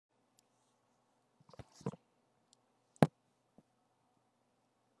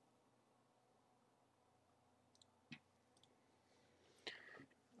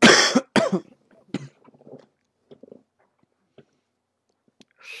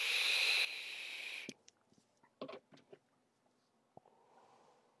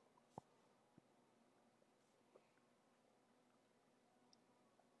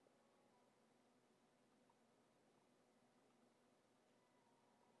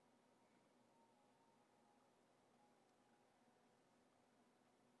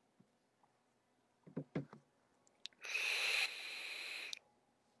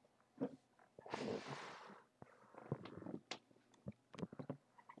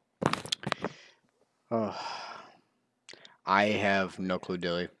Oh, I have no clue,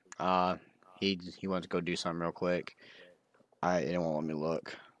 Dilly. Uh, he wants to go do something real quick. It won't let me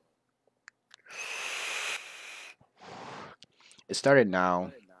look. It started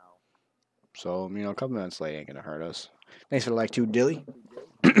now, so a couple minutes late ain't gonna hurt us. Thanks for the like too, Dilly.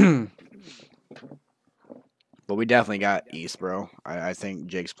 But we definitely got East, bro. I think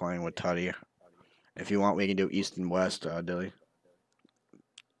Jake's playing with Tutty. If you want, we can do East and West, Dilly.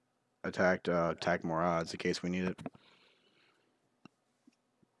 Attack more odds in case we need it.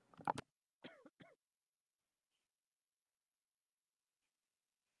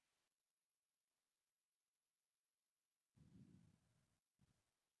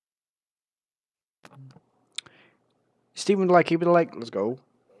 Steven, like, keep it like. Let's go.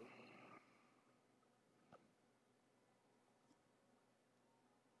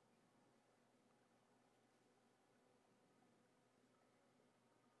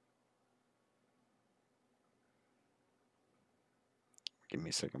 Give me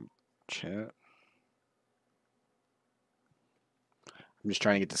a second. Chat. I'm just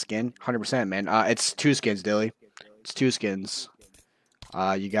trying to get the skin. 100%, man. It's two skins, Dilly. It's two skins.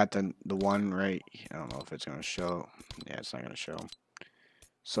 You got the one right. I don't know if it's gonna show. Yeah, it's not gonna show.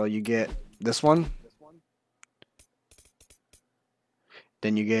 So you get this one,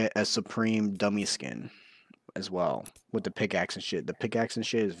 then you get a Supreme dummy skin as well with the pickaxe and shit. The pickaxe and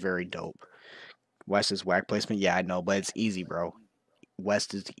shit is very dope. West is whack placement. Yeah, I know, but it's easy, bro.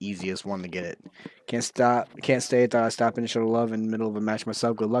 West is the easiest one to get it. Can't stay. Thought I'd stop and show the love in the middle of a match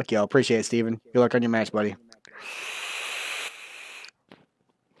myself. Good luck, y'all. Appreciate it, Steven. Good luck on your match, buddy.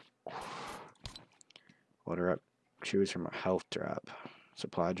 Order up. Choose from a health drop,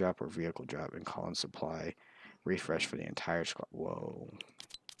 supply drop, or vehicle drop, and call in supply. Refresh for the entire squad. Whoa,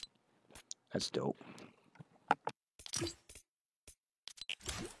 that's dope.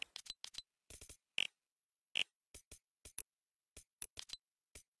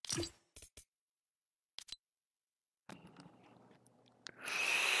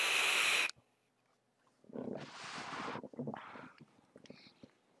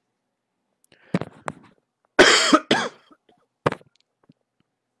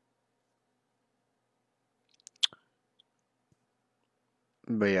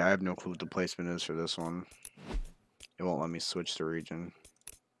 But yeah, I have no clue what the placement is for this one. It won't let me switch the region.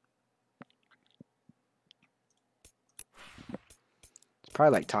 It's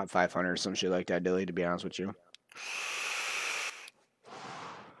probably like top 500 or some shit like that, Dilly, to be honest with you.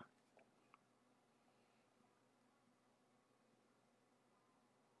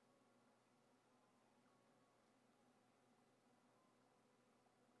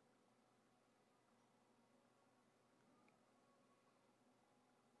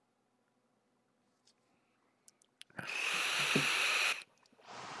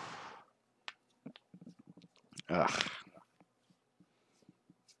 Ugh.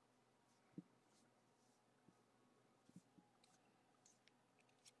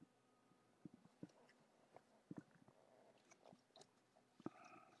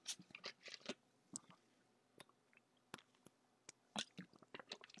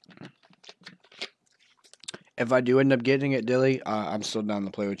 If I do end up getting it, Dilly, I'm still down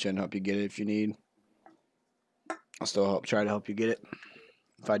to play with you and help you get it if you need. I'll still try to help you get it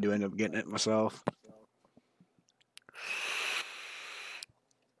if I do end up getting it myself.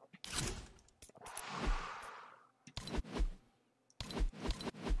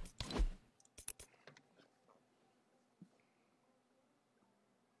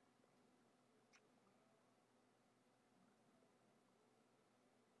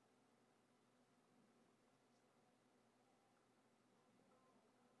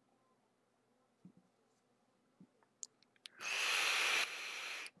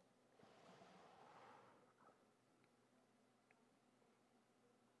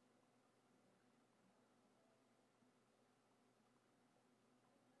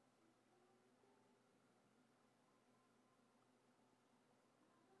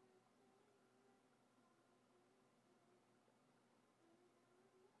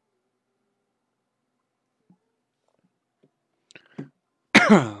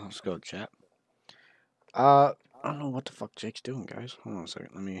 Let's go, chat. I don't know what the fuck Jake's doing, guys. Hold on a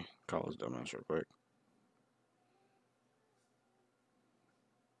second. Let me call his dumbass real quick.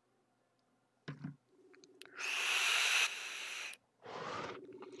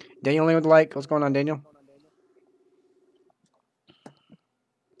 Daniel Lee with the like. What's going on, Daniel?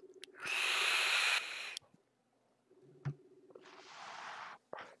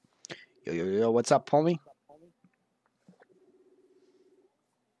 Yo, yo, yo, what's up, homie?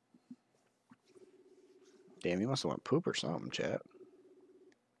 Damn, you must have went poop or something, chat.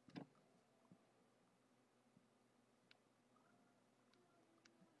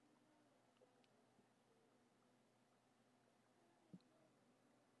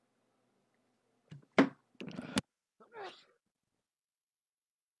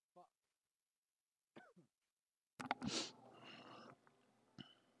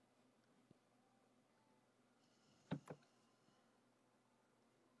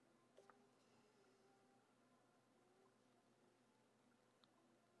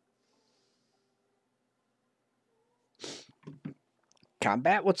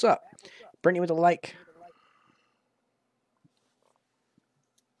 Combat, what's up? Brittany with a like.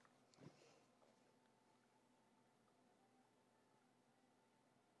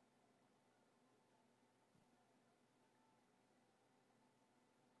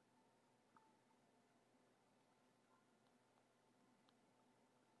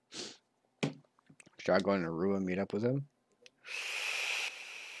 Should I go into Rua and meet up with him?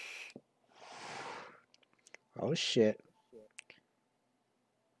 Oh shit.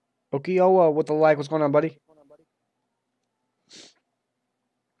 Okiowa with the like. What's going on, buddy?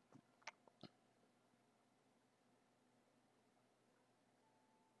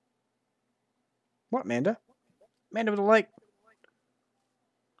 What, Amanda? Amanda with a like.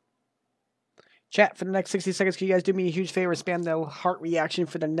 Chat, for the next 60 seconds, can you guys do me a huge favor? Spam the heart reaction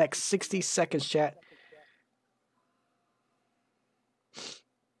for the next 60 seconds, chat.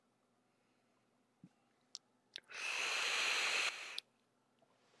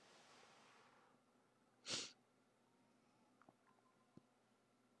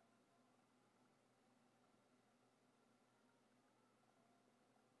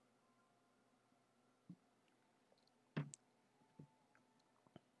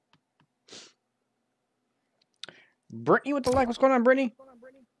 Brittany with the like. What's going on, Brittany?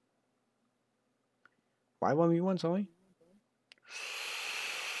 Why 1v1, Sully?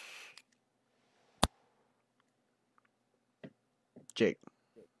 Jake.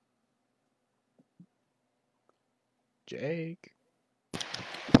 Jake.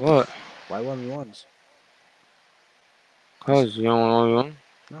 What? Why 1v1s? Cause you don't want one.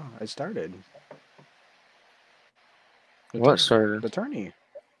 No, I started. What started? The tourney.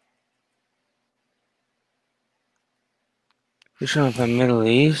 You trying to play Middle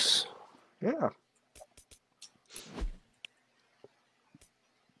East? Yeah.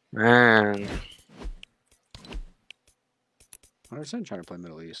 Man. 100% trying to play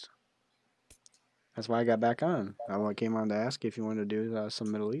Middle East. That's why I got back on. I came on to ask if you wanted to do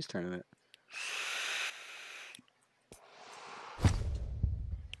some Middle East tournament.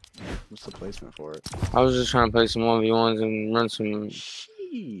 What's the placement for it? I was just trying to play some 1v1s and run some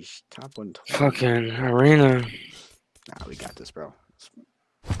Sheesh, top 120. fucking arena. Nah, we got this, bro.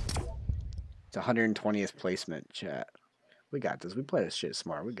 It's 120th placement, chat. We got this. We play this shit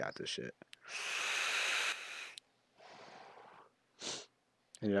smart. We got this shit.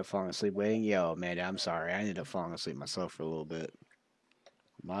 Ended up falling asleep waiting. Yo, man, I'm sorry. I ended up falling asleep myself for a little bit.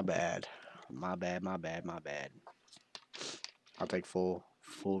 My bad. My bad, my bad, my bad. I'll take full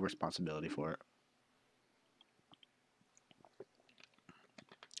responsibility for it.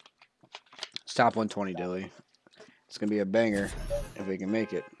 It's top 120, Dilly. It's gonna be a banger if we can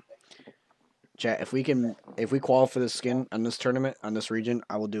make it. Chat, if we qualify for this skin on this tournament, on this region,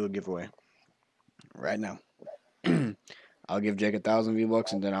 I will do a giveaway. Right now. I'll give Jake 1,000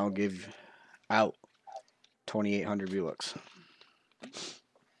 V-Bucks and then I'll give out 2,800 V-Bucks.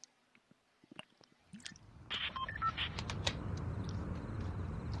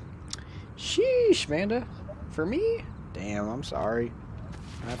 Sheesh, Amanda. For me? Damn, I'm sorry.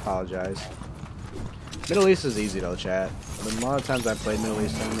 I apologize. Middle East is easy though, chat. But a lot of times I played Middle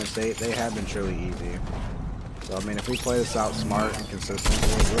East tournaments, they have been truly easy. So, I mean, if we play this out smart and consistently,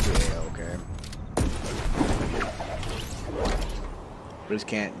 we'll be okay. We just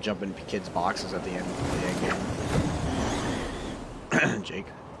can't jump in kids' boxes at the end of the game. Jake.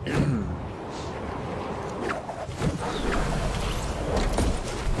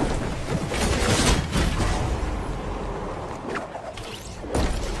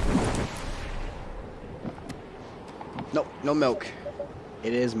 Nope, no milk.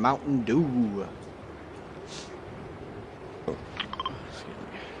 It is Mountain Dew.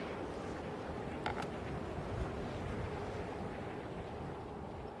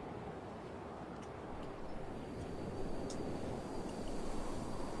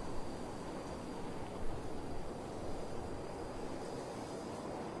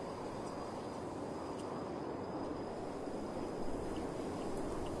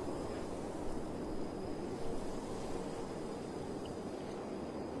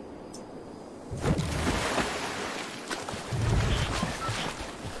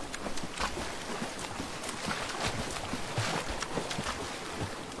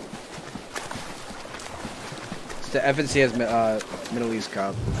 The FNC has Middle East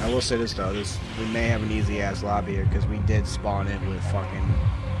Cup. I will say this though, we may have an easy ass lobby here because we did spawn in with fucking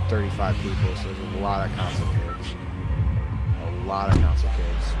 35 people, so there's a lot of console kids. A lot of console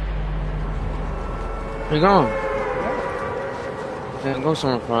kids. Where you going? Yeah, go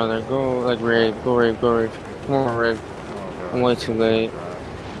somewhere farther. Go like rave. Go rave. Go rave. Come on, rave. Oh, bro. I'm way too late.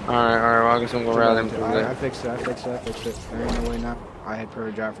 Alright. Well, I guess I'm gonna rally them too late. I fixed it. There ain't no way now. I had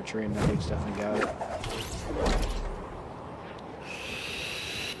perfect drop for tree and that dude's definitely got it.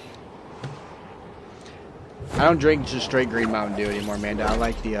 I don't drink just straight green Mountain Dew anymore, man. I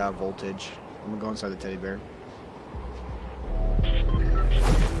like the voltage. I'm gonna go inside the teddy bear.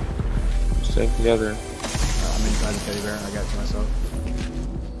 Stay together. I'm inside the teddy bear. I got it to myself.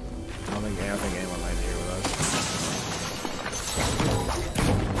 I don't think anyone landed here with us.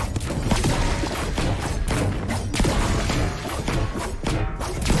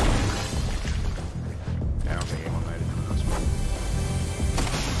 Yeah, I don't think anyone landed with us.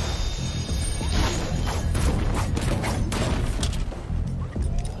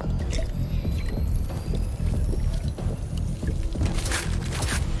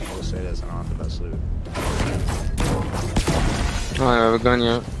 I will say this, I don't have the best loot. Oh, I have a gun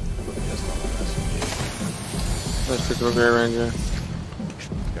yet. Just on that SMG. Let's pick up a Grey Ranger.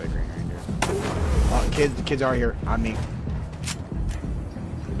 Got a Green Ranger. Oh, the kids are here on me.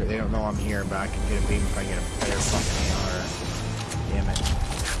 They don't know I'm here, but I can get a beam if I get a better fucking AR. Damn it.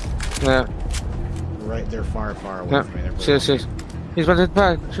 Yeah. Right, they're far away Yeah. from me. They're See. He's about to hit the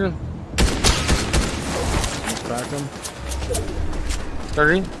back. Shoot him. Almost cracked him.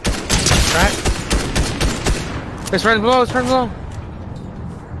 30. Crack. It's right below.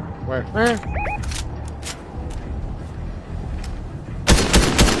 Where? Where?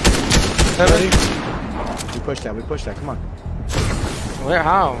 70. We pushed that. Come on. Where?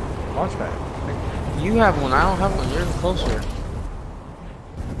 How? Launch pad. You have one. I don't have one. You're closer.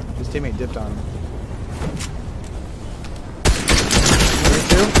 His teammate dipped on him.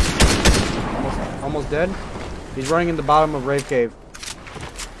 32. Almost dead. He's running in the bottom of Rave Cave.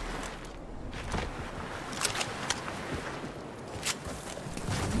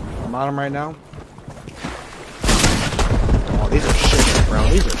 I'm on him right now. Oh, these are shitters, bro.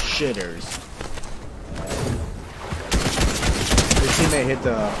 These are shitters. His teammate hit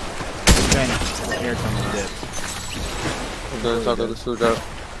the vent air tunnel dip. Okay, let's talk about the suit up.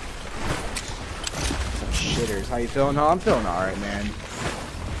 Some shitters. How you feeling? No, I'm feeling alright, man.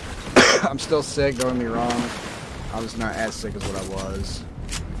 I'm still sick, don't get me wrong. I was not as sick as what I was.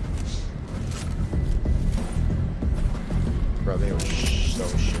 Bro, they were so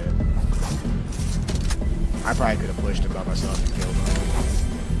shit. I probably could have pushed him by myself and killed him.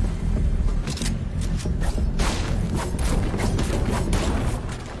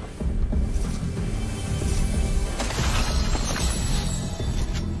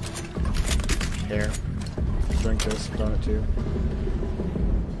 Here. Drink this, throwing it too.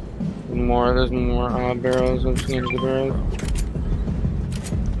 There's more barrels. I'm just gonna get the barrels.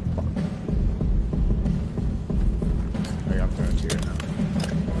 Oh, yeah, I'm throwing it to you right now.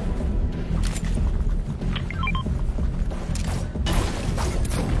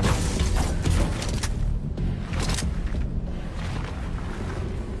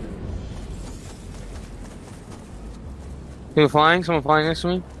 People flying? Someone flying next to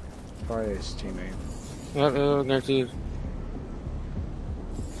me? Probably his teammate. Yep, next to you.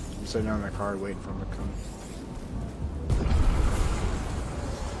 I'm sitting on that card waiting for him to come.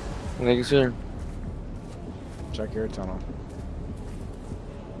 I think he's here. Check your tunnel.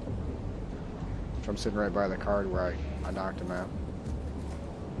 I'm sitting right by the card where I knocked him out.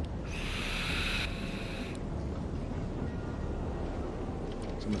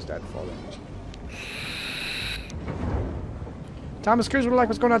 Someone's dead fall damage. Thomas Cruz, what like?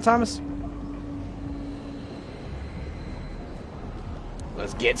 What's going on, Thomas?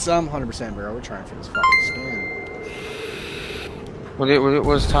 Let's get some 100%, bro. We're trying for this fucking skin. What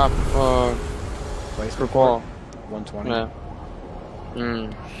was top Place for qual? 120. Yeah.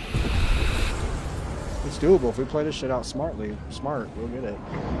 It's doable if we play this shit out smart, we'll get it.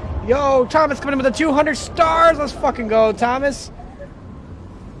 Yo, Thomas coming in with the 200 stars. Let's fucking go, Thomas.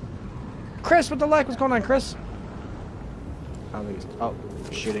 Chris, what the heck? What's going on, Chris? I don't think he's... Oh,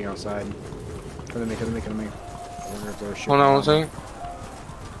 shooting outside. Come to me. I wonder if they're shooting. Hold on one second.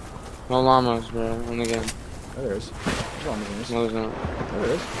 No llamas, bro. On the game. Oh, there is. There's llamas in this. No, there's not. There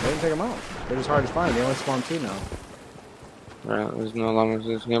is. They didn't take them out. They're just hard to find. They only spawn 2 now. Right, there's no llamas.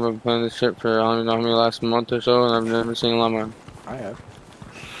 This game I've been playing this shit for I don't know how many last month or so, and I've never seen a llama. I have.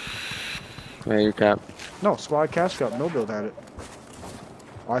 Yeah, you're capped. No, squad cash cup. No build had it.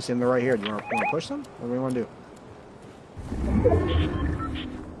 Oh, I see them. They're right here. Do you want to push them? What do you want to do?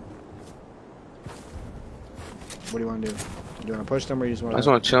 What do you want to do? You want to push them or you just want I just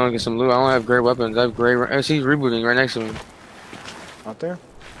to... want to chill and get some loot. I don't have great weapons. I have great... I see he's rebooting right next to me. Out there?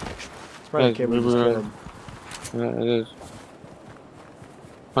 It's probably Yeah, the kid we just killed. Yeah, it is.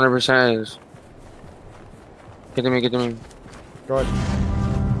 100% is. Get to me, get to me. Go ahead.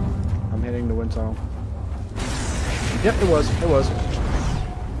 I'm hitting the wind tunnel. Yep, it was. It was.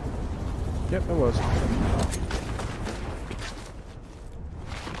 Yep, it was.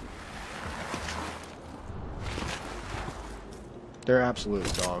 They're absolute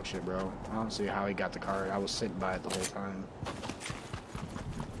dog shit, bro. I don't see how he got the card. I was sitting by it the whole time.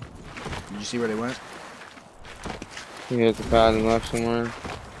 Did you see where they went? He hit the pad and left somewhere.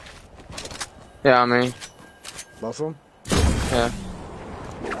 Yeah, I mean. Both of them? Yeah.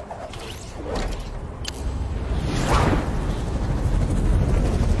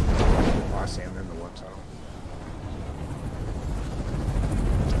 Oh, I see him in the one tunnel.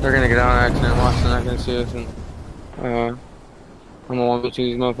 They're gonna get out on accident. Watch, they're not gonna see us. And, I'm gonna 1v2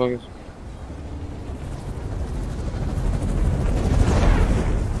 these motherfuckers.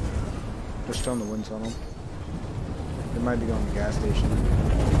 They're still in the wind tunnel. They might be going to the gas station.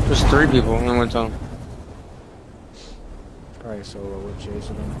 There's 3 people in one tunnel. Probably solo with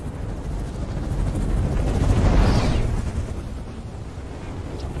chasing them.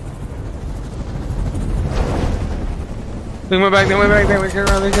 They went back, they went back, they went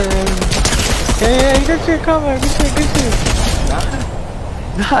around, they turned around. Yeah, good shit, come on, good shit, good shit.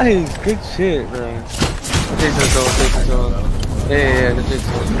 Nice, good shit, bro. Take this over, take this over. Yeah, good shit.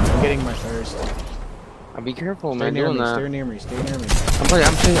 I'm getting my thirst. I'll be careful, Stay man, near doing me, that. stay near me, stay near me.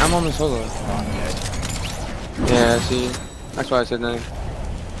 I'm on the solo. Oh, I'm dead. Yeah, see, that's why I said no.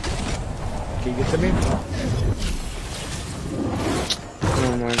 Can you get to me?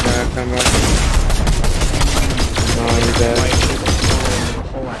 Oh my god, come back. No, you're dead.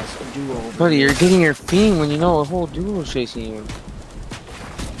 Whole ass duo over Buddy, here. you're getting your fiend when you know a whole duo is chasing you.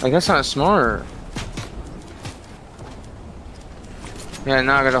 Like, that's not smart. Yeah,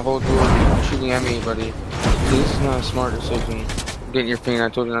 now I got a whole duo shooting at me, buddy. This is not a smart decision. Getting your fiend, I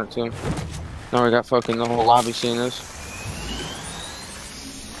told you not to. Now we got fucking the whole lobby seeing this.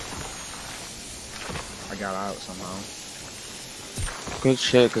 I got out somehow. Good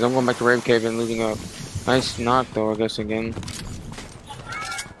shit, because I'm going back to Rave Cave and losing up. Nice knock, though, I guess, again.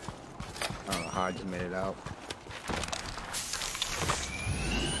 I don't know how I just made it out.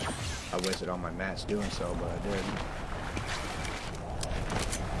 I wasted all my mats doing so, but I did.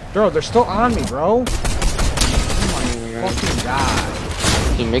 Bro, they're still on me, bro. Oh my fucking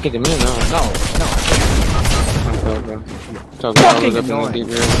god. Can you make it to me or no? No, no. Okay. So good. I was up in the deep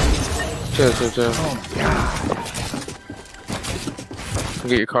here. Chill, chill, chill. Oh my god.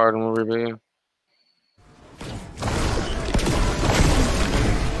 Get your card and we'll reboot you.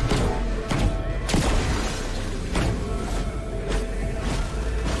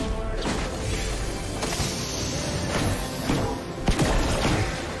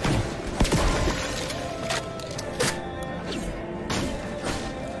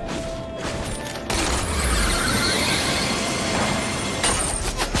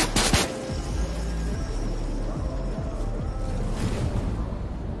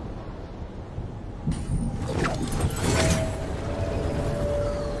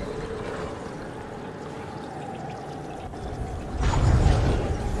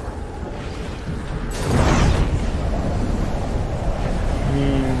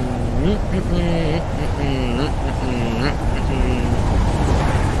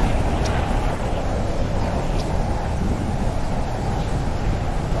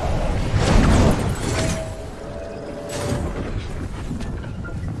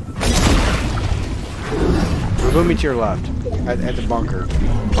 Move me to your left. At the bunker.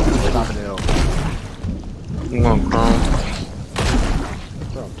 Top of the hill. I'm going chrome.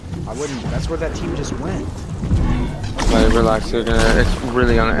 Bro, I wouldn't. That's where that team just went. Like, relax. It's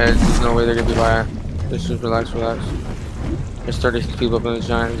really on the edge. There's no way they're gonna be by. Just relax, relax. There's 36 people up in this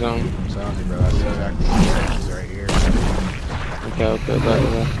giant zone. Sounds bro. That's exactly what he's right here. Okay,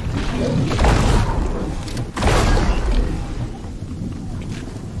 better.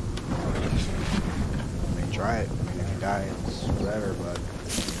 Try it. I mean, if you die, it's whatever, but...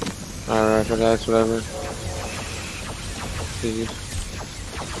 Alright, for that, it's whatever. Easy.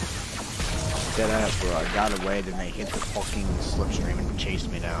 Dead ass, bro. I got away, then they hit the fucking slipstream and chased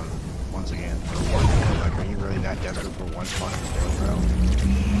me down. Once again. Like, are you really that desperate for one fucking kill, bro?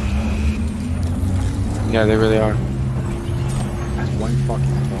 Yeah, they really are. That's one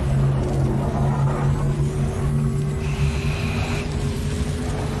fucking point.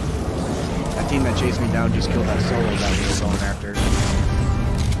 That team that chased me down just killed that solo that we were going after.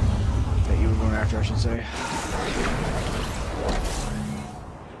 That you were going after, I should say.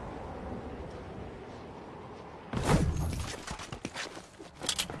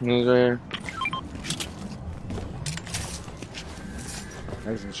 He's right here.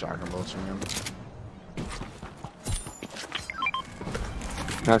 There's some shotgun bullets from him.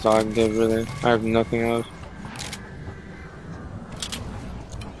 That's all I can give, really. I have nothing else.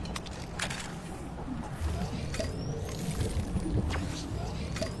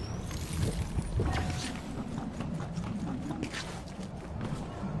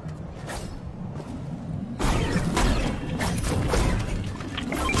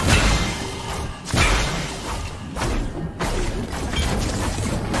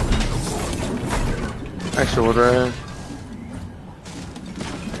 Extra wood right here.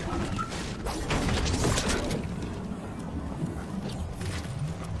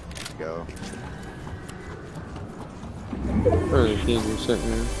 Let's go. Where are the keys just sitting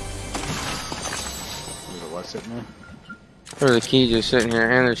here? Is it what sitting there? Where are the keys just sitting here?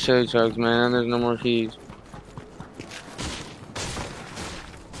 And there's shade chugs, man. And there's no more keys.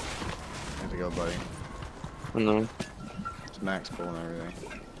 Have to go, buddy. I know. It's max pull and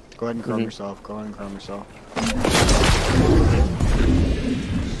everything. Go ahead and chrome yourself. Go ahead and chrome yourself.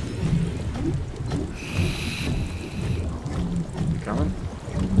 You coming?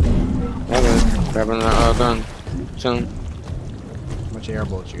 Yeah, man. Grabbing that gun. Soon. How much air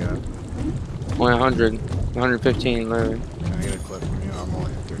bullets you got? Only 100. 115, literally. Can I get a clip from you? I'm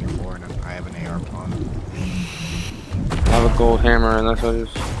only at 34 and I have an AR on. I have a gold hammer, and that's what I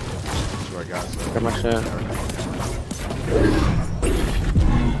just That's what I got. So got my shit.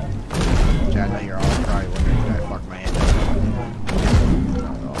 Chad, I know you're all probably wondering if I fucked my hand up.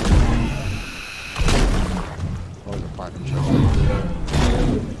 Not at all. What was the platinum chest?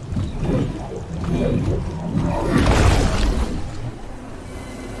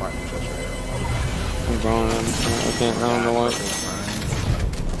 Platinum chest right here. I'm going. I can't. I don't know what.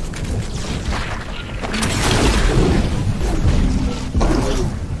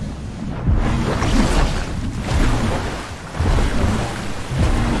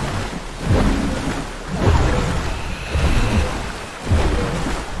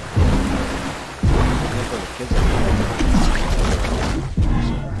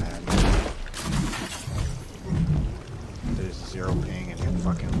 There's 0 ping and you're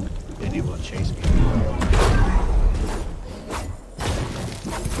fucking being able to chase me.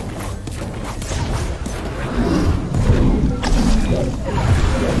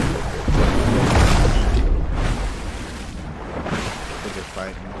 They're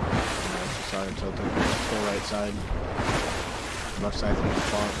fighting. Left side tilted. Full right side. Left side's being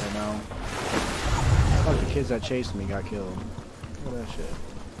fought right now. Fuck, the kids that chased me got killed. Look at that shit.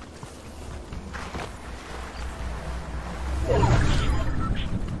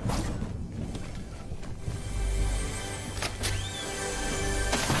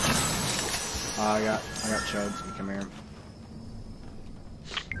 I got chuds. You come here.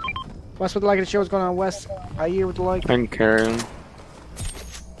 West with the like of the show. What's going on, West? How you with the like? I can carry him.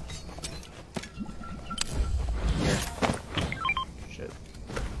 Here. Shit.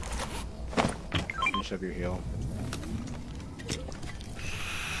 Finish up your heal.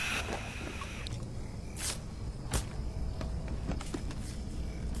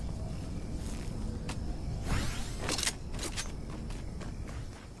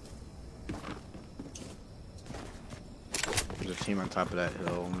 There's a team on top of that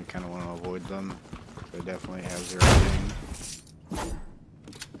hill, and we kind of want to avoid them. They definitely have 0 ping.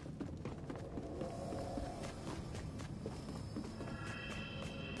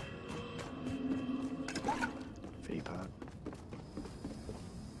 Fee pot.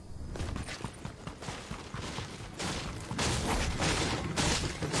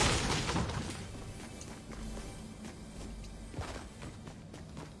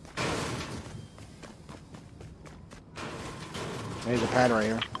 There's a pad right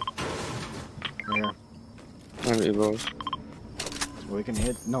here. Right here. I have evos. So we can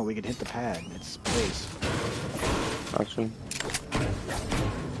hit. No, we can hit the pad. It's space. Gotcha.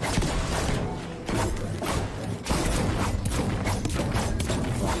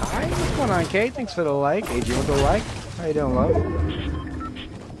 Well, hi. What's going on, Kate? Thanks for the like. AJ with the like. How you doing, love?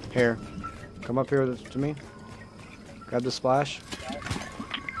 Here. Come up here to me. Grab the splash.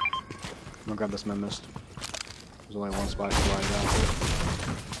 I'm gonna grab this mist. There's only one splash to lie down.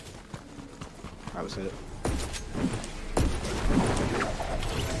 Alright, let's hit it.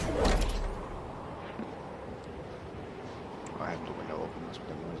 Oh, I have the window open. That's what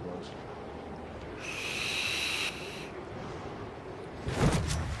that noise was.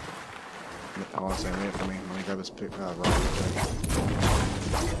 Hold on a second. Wait for me. Let me grab this rock real quick.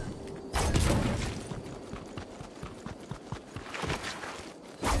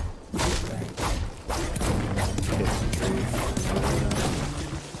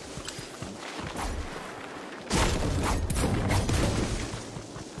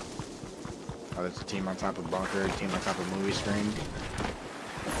 team on top of bunker, team on top of movie screen.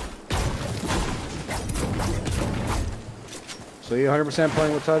 So you 100%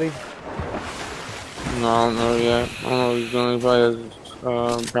 playing with Tutty? No, I don't know yet. I don't know what he's doing. He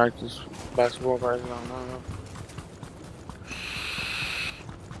probably has practice basketball practice. I don't know.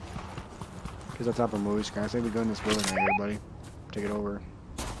 He's on top of movie screen. I think we go in this building right here, buddy. Take it over.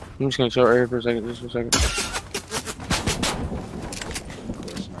 I'm just gonna chill right here for a second, just for a second.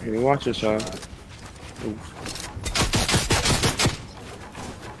 Hey, watch this out. Oof.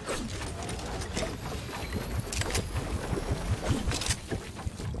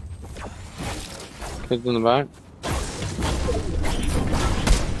 Kids in the back.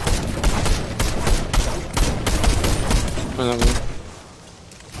 Another one.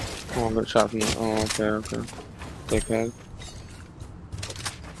 Oh, I got shot from the. Oh, okay, okay. Dickhead.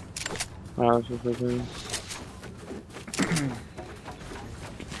 That's just okay.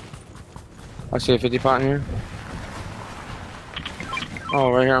 I see a 50 pot in here.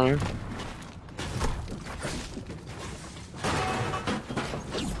 Oh, right here on me.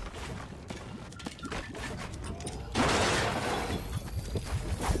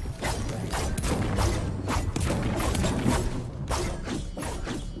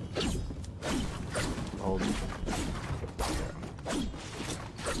 Hold.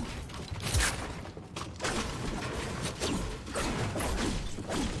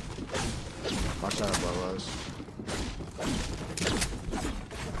 Watch out above us.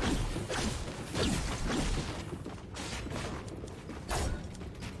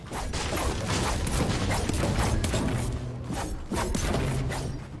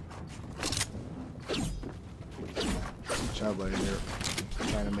 Watch out, buddy. They're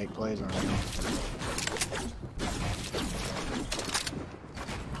trying to make plays on you.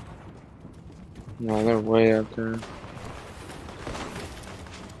 No, they're way up there.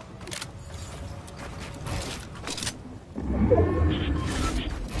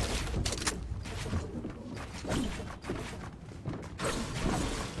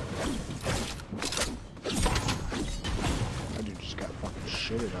 That dude just got fucking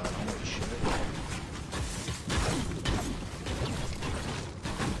shitted on. Holy shit.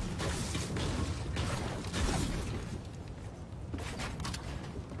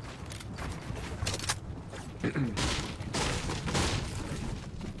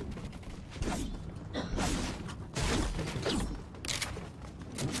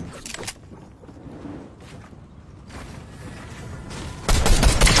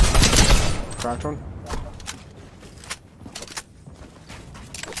 Cracked one.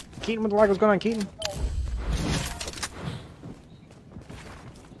 Keaton, what the fuck was going on, Keaton?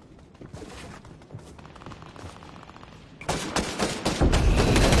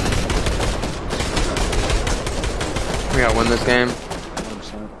 We gotta win this game.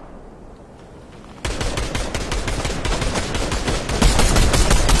 100%.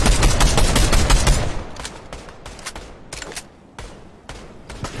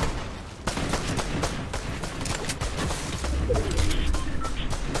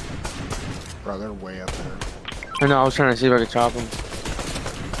 Bro, they're way up there. I know, I was trying to see if I could chop him. I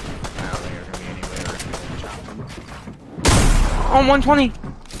don't think there's gonna be any way to chop them. Oh, 120!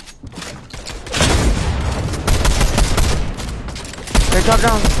 Hey, drop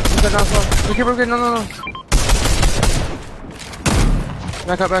down. Drop down slow. We're good. No.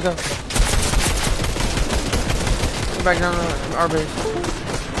 Back up. Get back down to our base.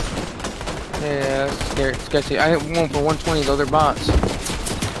 Yeah, that's scary. Sketchy. I hit one for 120, though. They're bots.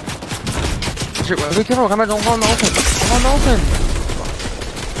 Shit, be careful. Come back. Don't go on the open. Come on the open.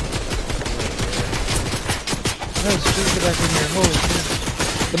 Nice. Please get back in here. Holy shit.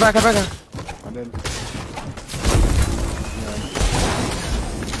 Get back up. I did.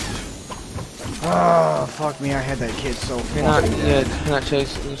 Oh, fuck me. I had that kid so You're not, fucking yeah, dead. you're not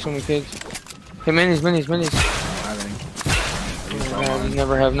chase. There's so many kids. Hey, minis. I think. I used all You mine.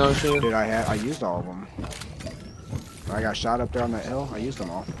 never have no shit. Dude, I used all of them. I got shot up there on that hill. I used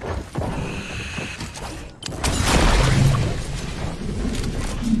them all.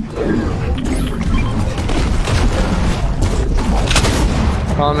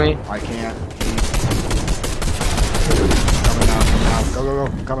 Follow me. I can't. Coming out. Go.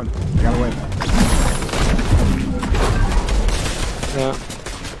 I'm coming. I gotta win. Yeah.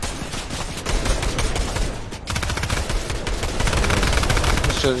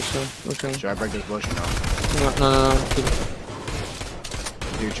 Just chill. Okay. Should I break this bush or no? No.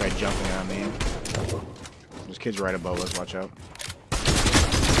 Dude tried jumping on me. There's kids right above us. Watch out.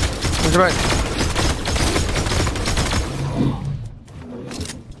 Where's your right?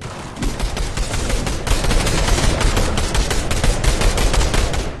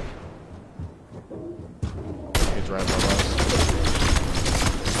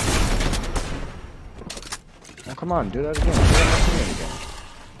 come on, do that again. Do that again.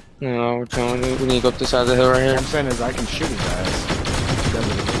 No, we're trying to. We need to go up this side of the hill right here. What I'm saying is I can shoot his ass. He does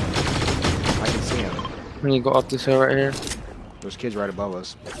it again. I can see him. We need to go up this hill right here. There's kids right above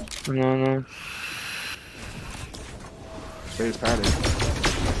us. No. Stay this padded.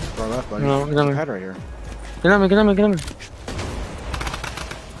 Far left, buddy. No, get on me. Pad right here. Get on me, get on me, get on me.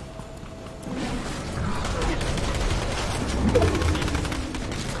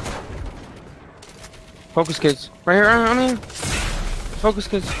 Focus, kids. Right here, I mean. Focus,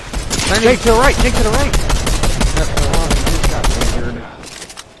 kids. Jake to the right, Jake to the right.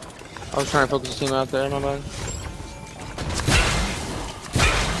 I was trying to focus the team out there, my bad.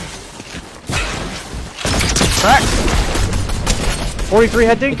 Crack! 43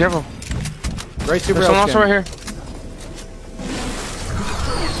 head Be dig. careful. Great super. There's someone else right here.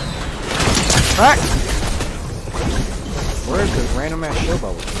 Crack! Where's this random ass show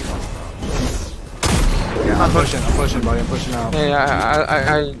bubble? Yeah, I'm pushing, buddy. I'm pushing out. Yeah,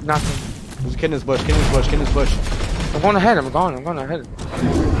 I knocked him. There's a kid in this bush, kid in this bush, kid in this bush. I'm going ahead, I'm going ahead.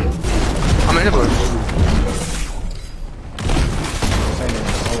 I'm in the bush.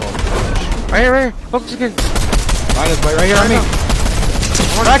 Right here. Focus, kid. Minus, buddy, right here on me.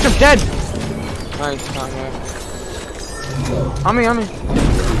 Cracked him, dead! Nice, on me.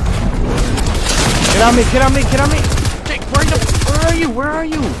 Get on me! Jake, where are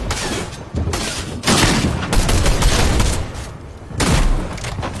you?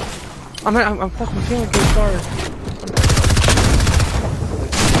 I'm fucking killing good stars.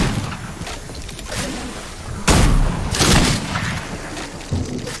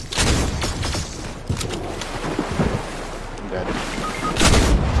 I'm dead.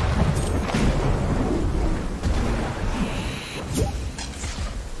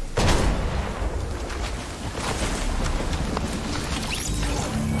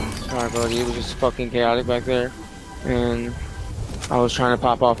 Alright, buddy, it was just fucking chaotic back there. And I was trying to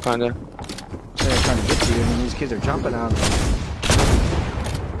pop off, kinda. They're trying to get to you, and these kids are jumping out.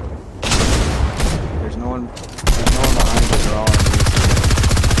 There's no one behind you. They're all on you.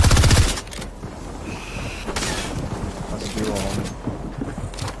 That's a duo, homie.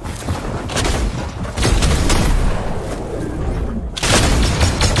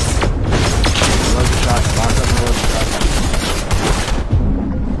 Reload your shot. Lock up and reload your shot.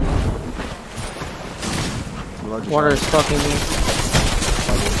 Reload your Water shot. is fucking me.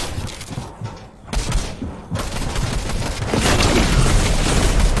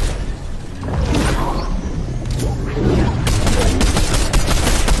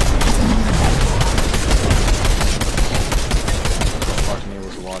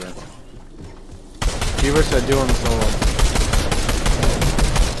 Beaver said do him solo.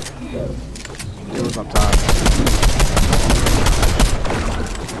 Do him up top.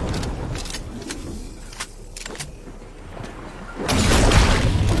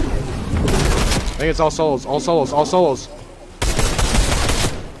 I think it's all solos.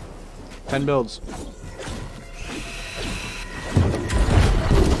 10 builds.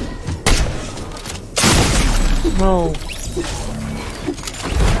 No.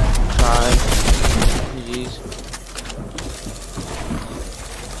 Try. GG's.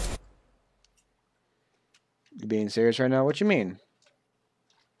 You being serious right now? What you mean?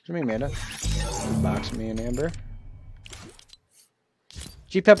 What you mean, Amanda? Box me and Amber.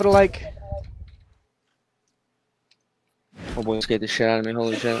 G-Pepper like. Oh boy, scared the shit out of me.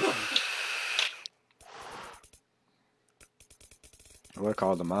 Holy shit. I would have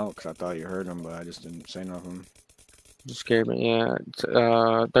called them out because I thought you heard them, but I just didn't say nothing. Just scared me. Yeah. It's,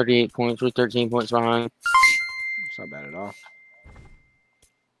 38 points. We're 13 points behind. It's not bad at all.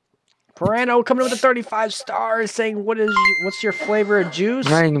 Perano coming up with the 35 stars saying, what's your flavor of juice?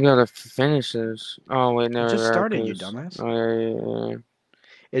 I'm not even gonna be able to finish this. Oh, wait, no. You just started, you dumbass. Oh, yeah.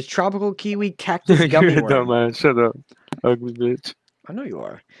 It's tropical kiwi cactus gummy You're a worm. dumbass. Shut up. Ugly bitch. I know you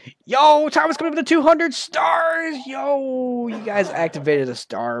are. Yo, Thomas coming up with the 200 stars. Yo, you guys activated a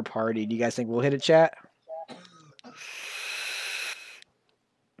star party. Do you guys think we'll hit it, chat?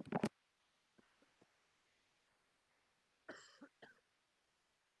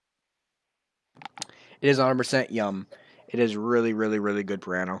 It is 100% yum. It is really, really, really good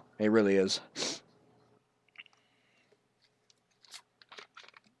Perano. It really is.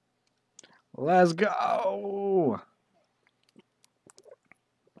 Let's go.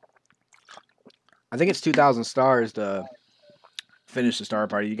 I think it's 2,000 stars to finish the star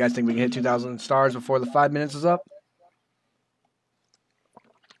party. You guys think we can hit 2,000 stars before the 5 minutes is up?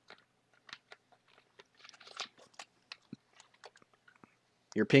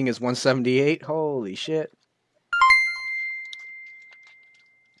 Your ping is 178? Holy shit.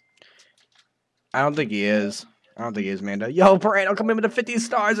 I don't think he is. I don't think he is, Manda. Yo, Parado, come in with the 50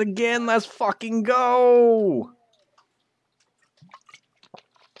 stars again. Let's fucking go.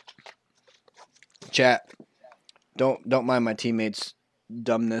 Chat. Don't mind my teammates'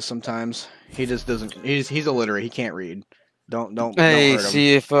 dumbness sometimes. He just doesn't. He's illiterate. He can't read. Don't Hey, hurt him.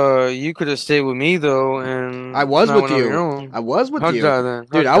 see if you could have stayed with me though, and I was not with went on you. your own. I was with Hug you, that then.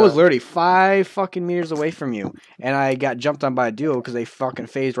 dude. Hug I was that. literally 5 fucking meters away from you, and I got jumped on by a duo because they fucking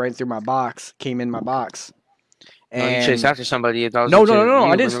phased right through my box. Came in my box. No, you And chased after somebody. That was no. into you, I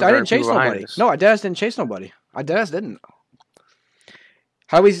but didn't. there I were didn't chase people behind nobody. us. No, I deadass didn't chase nobody. I deadass didn't.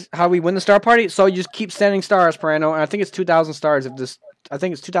 How we win the star party? So you just keep sending stars, Parano, and I think it's 2,000 stars. I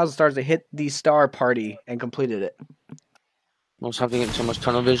think it's 2,000 stars to hit the star party and completed it. Most have to get so much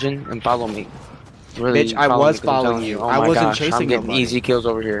tunnel vision and follow me. Really, Bitch, I follow was me 'cause I'm following telling you. Oh I my wasn't gosh, chasing I'm getting nobody. easy kills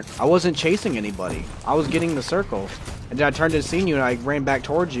over here. I wasn't chasing anybody. I was getting the circle. And then I turned to see you and I ran back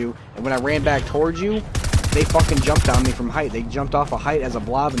towards you. And when I ran back towards you, they fucking jumped on me from height. They jumped off a height as a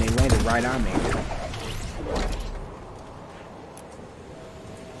blob and they landed right on me.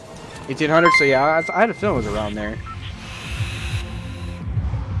 1,800, so yeah, I had a feeling it was around there.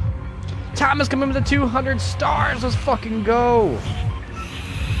 Thomas coming with the 200 stars. Let's fucking go.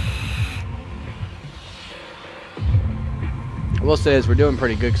 I will say this, we're doing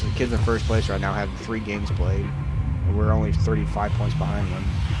pretty good because the kids in first place right now have 3 games played. And we're only 35 points behind them.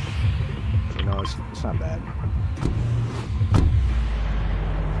 You know, it's not bad.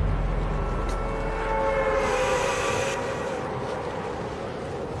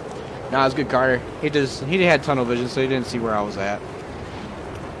 Nah, it's good, Carter. He had tunnel vision, so he didn't see where I was at.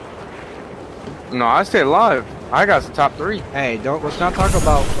 No, I stayed alive. I got the top 3. Hey, let's not talk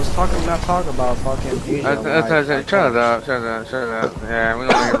about fucking Asia. Shut it up. Yeah, we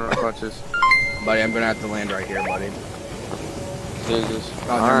don't need no clutches. Buddy, I'm gonna have to land right here, buddy. Jesus.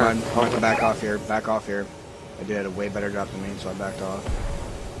 Oh, never mind. I'm gonna back off here. Back off here. I did a way better job than me, so I backed off.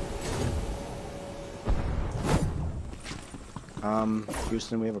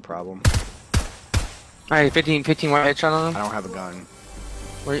 Houston, we have a problem. Alright, 15 white headshot on I him. don't have a gun.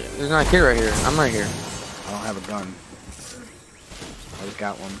 Wait, there's not a kid right here. I'm right here. I don't have a gun. I just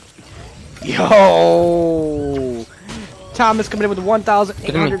got one. Yo! Thomas coming in with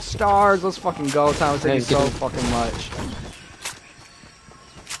 1,800 stars. Let's fucking go, Thomas. Thank you so fucking much.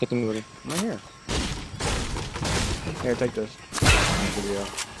 Get the movie. Right here. Here, take this. Video.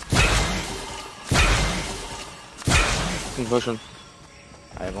 Keep pushing.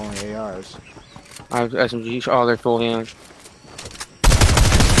 I have only ARs. I have SMGs. Oh, they're full hands.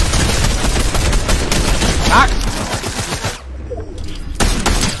 Knock!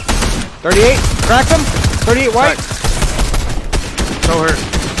 38! Cracked him! 38 white! So hurt.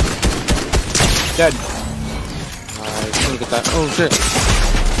 Dead. Alright, let me get that. Oh shit.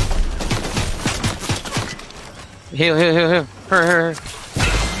 Heal. Hurt.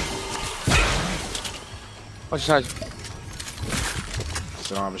 Watch your size.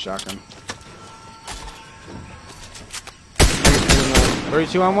 Still don't have a shotgun.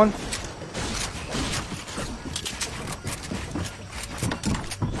 32 on one?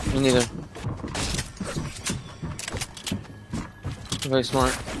 Me neither. Very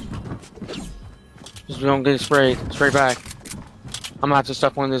smart. Just don't get sprayed. Spray back. I'm gonna have to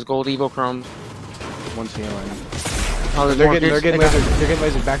stuff one of those gold Evo chromes. One's healing. Oh, there's They're more getting kids. lasered. They're getting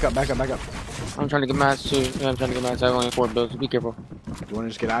lasered. Back up. I'm trying to get mats too. Yeah, I'm trying to get mats. I have only 4 builds. Be careful. You want to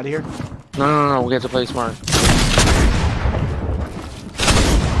just get out of here? No. We have to play smart.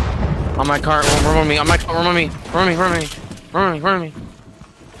 On my cart. Run me. On my cart. Run me.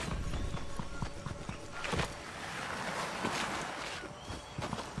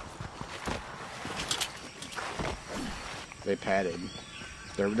 They padded.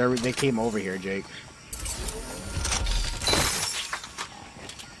 They came over here, Jake.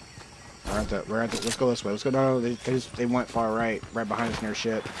 We're at the, let's go this way. Let's go. No, they went far right behind us near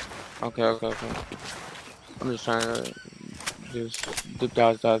ship. Okay. I'm just trying to deep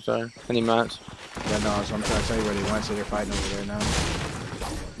dodge. Sorry. Any mats? Yeah, no. So I'm trying to tell you where they went. So they're fighting over there now.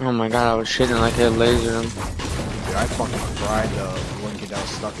 Oh my god, I was shitting like they had laser him. Dude, I fucking cried though. One kid that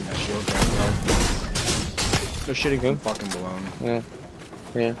was stuck in that shield grab, bro. They're shitting Who? fucking balloon.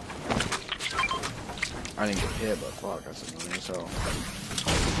 Yeah. I didn't get hit, but fuck, that's annoying. So.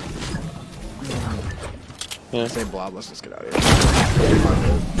 Yeah. Say blob. Let's just get out of here.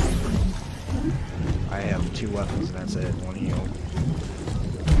 I have 2 weapons and that's it. 1 heal.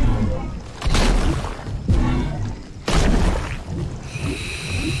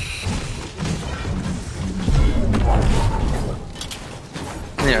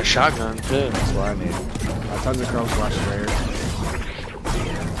 Yeah, a shotgun too. That's what I need. Tons of chrome splash sprayers.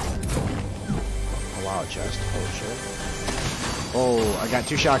 Oh wow, chest. Oh shit. Oh, I got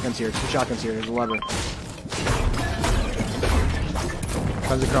 2 shotguns here. 2 shotguns here. There's a lever.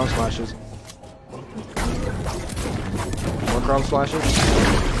 Tons of chrome splashes. More chrome splashes.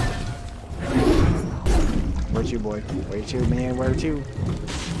 Where to, boy? Where to, man? Where to? I'm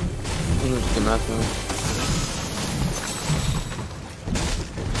just gonna knock him.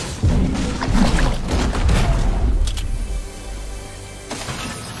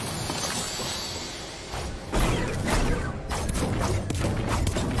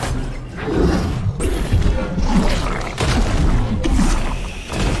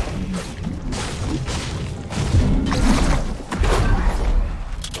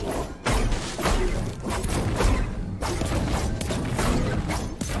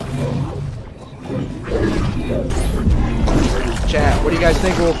 Chat, what do you guys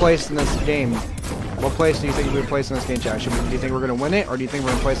think we'll place in this game? What place do you think we'll place in this game, chat? Do you think we're going to win it, or do you think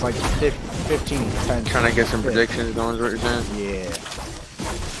we're going to place like 15, 10? Trying to get some predictions going is what you're saying? Yeah.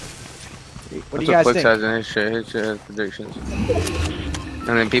 What do That's you guys what think? Flick says in his shit. His shit has predictions.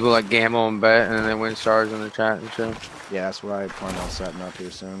 And then people like gamble and bet, and then they win stars in the chat and shit. Yeah, that's what I plan on setting up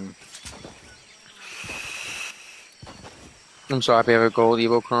here soon. I'm so happy I have a gold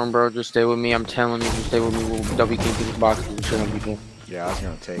Evo Chrome, bro. Just stay with me. I'm telling you, just stay with me. We'll W King these boxes and shit on people. Yeah, I was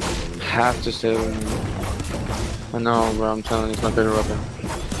going to take it. Have to stay with me. I know, bro. I'm telling you, it's my favorite weapon.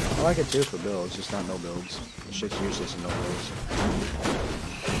 I like it too for builds, just not no builds. The shit's useless in no builds.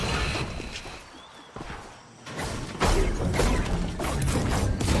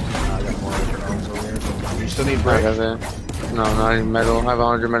 I got more chromes over here. You still need I brick? have it. No, no, I need metal. I have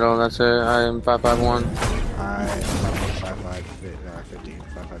 100 metal. That's it. I am 551. I am 50.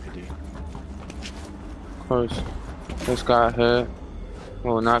 5550. Of course. This got hit.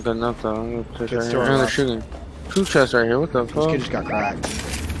 Well, not good enough though. Just right here. And they're shooting. 2 chests right here. What the This fuck? kid just got cracked.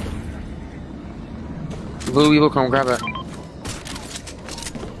 Blue Evo, come grab it.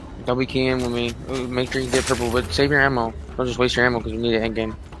 W key in with me. Ooh, make sure you get purple, but save your ammo. Don't just waste your ammo because you need it end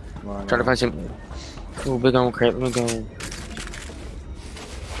game. Well, Try to find some. Ooh, big ammo crate. Let me go.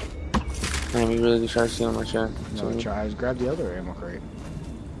 Man, we really just try to steal my shit. No, try. Just grab the other ammo crate.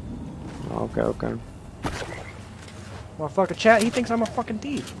 Okay, okay. Motherfucker, chat. He thinks I'm a fucking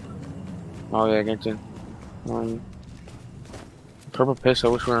thief. Oh yeah, get you. Purple pistol.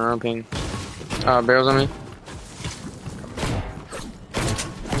 I wish we were around ping. Barrels on me.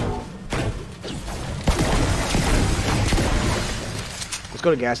 Let's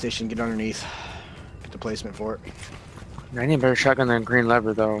go to gas station. Get underneath. Get the placement for it. I need a better shotgun than a green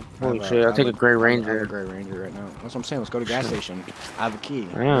lever though. Holy shit! I'll take a gray I have a ranger. gray ranger right now. That's what I'm saying. Let's go to gas station. I have a key.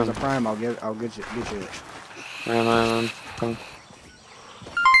 I am. There's a prime. I'll get you. Come.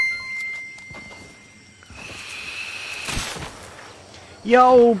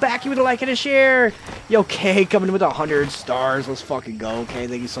 Yo, back you with a like and a share. Yo, Kay coming in with 100 stars. Let's fucking go, Kay.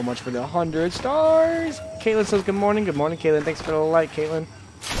 Thank you so much for the 100 stars. Caitlin says good morning. Good morning, Caitlin. Thanks for the like, Caitlin.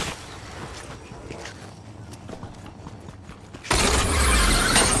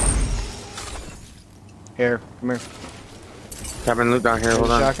 Here, come here. Grabbing loot down here. There's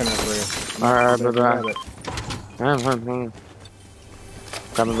Hold a on. shotgun over here. Alright, Better brother. grab it.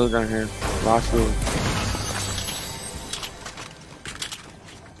 Grabbing loot down here. Lost loot.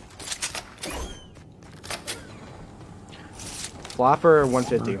 Flopper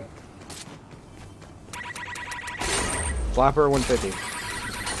 150. Flopper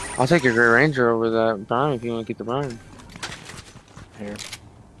 150. I'll take your Grey Ranger over that Prime if you want to keep the Prime. Here.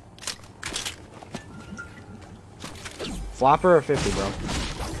 Flopper or 50, bro?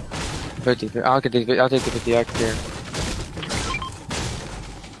 50. I'll take the 50X here.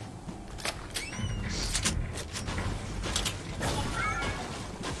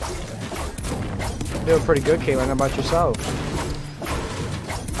 Doing pretty good, Caitlin. How about yourself?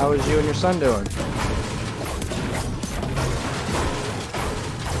 How is you and your son doing?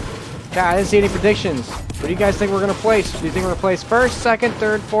 God, I didn't see any predictions. What do you guys think we're gonna place? Do you think we're gonna place first, second,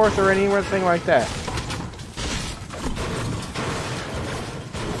 third, fourth, or anything like that?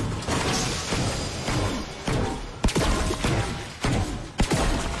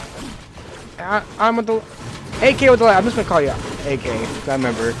 I'm with the AK with the light. I'm just gonna call you AK. I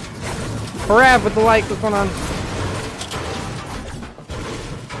remember. Parab with the light. What's going on?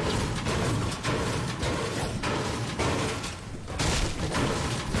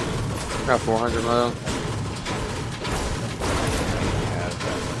 Got 400 metal.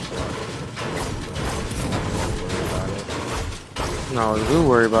 No, do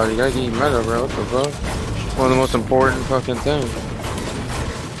worry about it. You gotta get your metal, bro. What the fuck? One of the most important fucking things.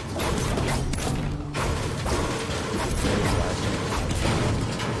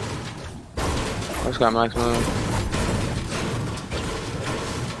 I just got maximum.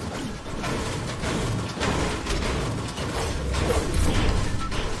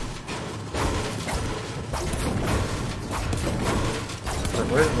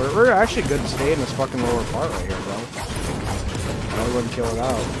 We're actually good to stay in this fucking lower part right here, bro. I wouldn't kill it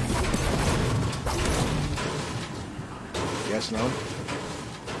out. Yes, no?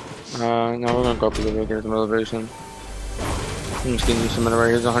 No, we're gonna go up a little bit, get some elevation. I'm just getting you some metal right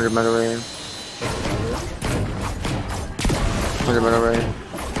here. There's 100 metal right here. 100 metal right here.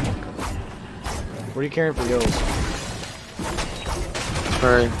 What are you carrying for heals?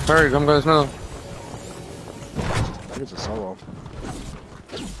 Hurry, hurry, come go this middle. I think it's a solo.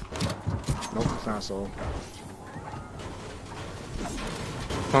 Nope, it's not a solo.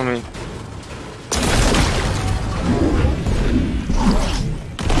 Tell me.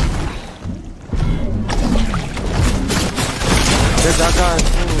 There's that guy.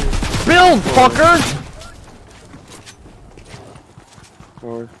 Build, fuckers!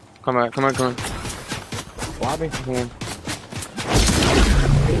 Forward. Come back, come on, come on. Lobby? Come on.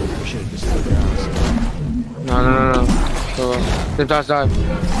 We should have just stood there, honestly. No. So, dip dash dive.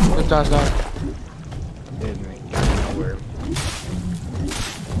 Dip dash dive. Didn't it? Got nowhere.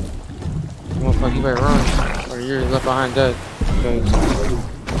 Motherfucker, you better run. Or you're left behind dead.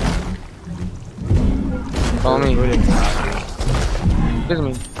 Follow me. Kiss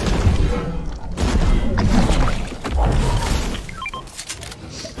me.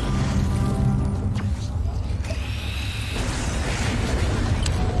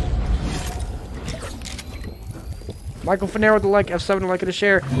 Michael Finero with the like, F7 like and a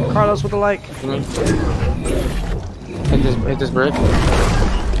share. Carlos with the like. Hit this brick.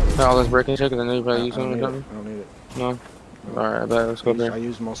 Hit all this brick and shit, because I know you probably use something or something. I don't need it. No? Alright, I bet. Let's go there. I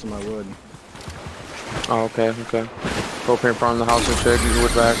used most of my wood. Oh, okay. Go up here and farm the house and shit. Use the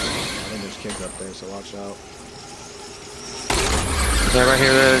wood back. I think there's kids up there, so watch out. Yeah, right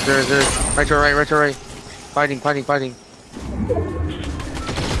here. There's. Right to our right. Fighting.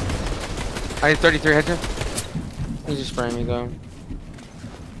 I hit 33 heads. He's just spraying me though.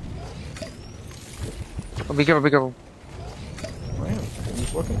 Oh, be careful. Wow,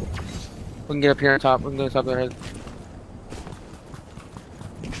 he's looking. We can get up here on top. We can get on top of their head.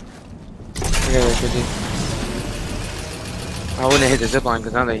 Okay, there, 50. I wouldn't hit the zip line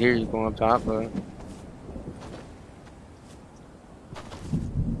because now they hear you going up top, but.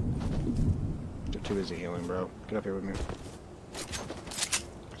 They're too busy healing, bro. Get up here with me.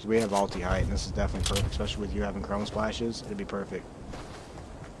 We have ulti height, and this is definitely perfect, especially with you having chrome splashes. It'd be perfect.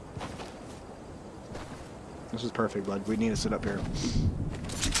 This is perfect, bud. We need to sit up here.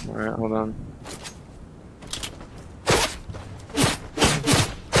 Alright, hold on. I'm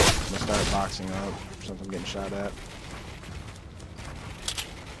gonna start boxing up since I'm getting shot at.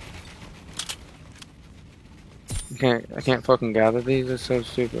 I can't fucking gather these. That's so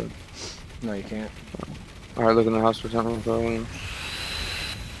stupid. No, you can't. Alright, look in the house for something. So,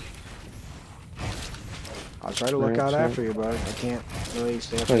 I'll try to look out after you, bud. I can't really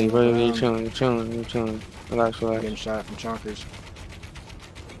stay up hey, here. you're chilling. Relax. I'm getting shot from chonkers.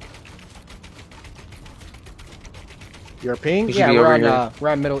 You're ping? You should Yeah, be over here. we're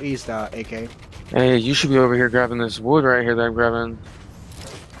on Middle East, AK. Hey, you should be over here grabbing this wood right here that I'm grabbing.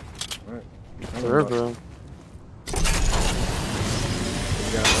 Alright. Sure, bro. You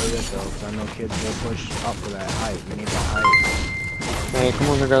gotta hurry up, though, because I know kids will push up for that height. We need that height. Hey, come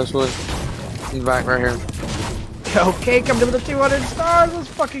on here, guys. Wood. He's back right here. Okay, come to the 200 stars. Let's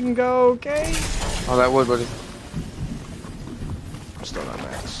fucking go, okay? Oh, that wood, buddy. I'm still not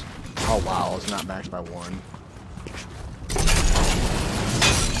max. Oh, wow. It's not maxed by 1.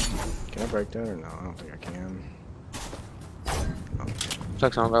 Can I break that or no? I don't think I can. Oh.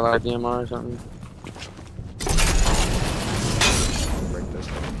 Check something about like DMR or something. Break this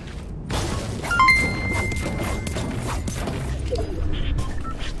one.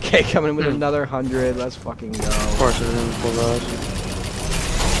 Okay, coming with another 100. Let's fucking go. Of course, it's in full rush.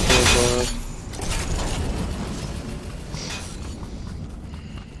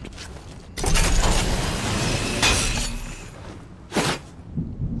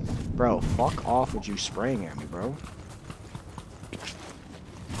 Bro, fuck off with you spraying at me, bro.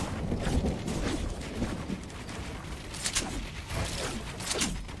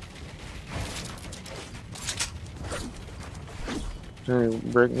 Any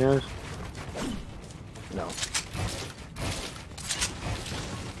break news? No.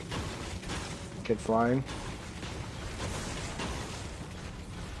 Kid flying.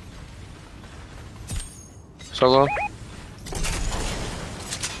 Solo?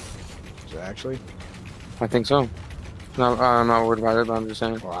 Is it actually? I think so. No, I'm not worried about it, but I'm just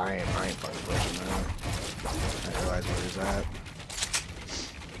saying. Well, I ain't fucking breaking that. guy's where he's at.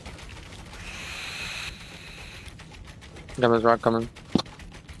 Got his rock coming.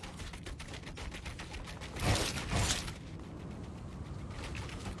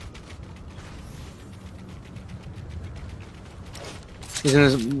 He's in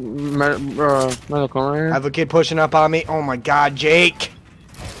his medical corner. I have a kid pushing up on me. Oh my god, Jake!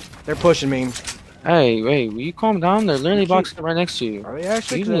 They're pushing me. Hey, wait, will you calm down? They're literally boxing right next to you. Are they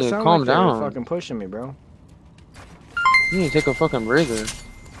actually? You 'Cause it need to sound calm like they're down. fucking pushing me, bro. You need to take a fucking breather.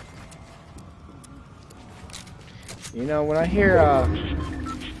 You know, when I hear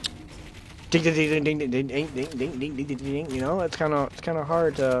ding ding ding ding ding ding ding ding ding ding ding ding, you know, it's kind of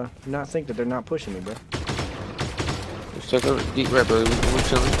hard to not think that they're not pushing me, bro. Just take a deep breath, bro. We're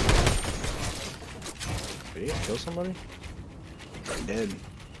chilling. Did he kill somebody? He did.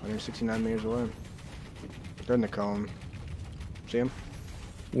 169 meters away. They're in the cone. See him?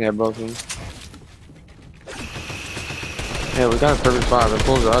 Yeah, both of them. Yeah, we got a perfect spot. They're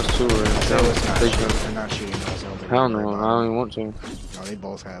close to us too. They're not shooting us. Hell no, I don't even want to. No, they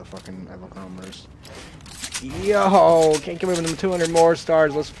both have fucking Evochromas. Yo, can't give them 200 more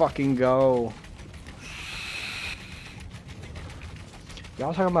stars. Let's fucking go.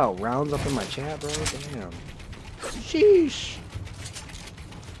 Y'all talking about rounds up in my chat, bro? Damn. Sheesh.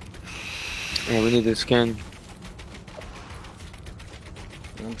 Yeah, we need the skin.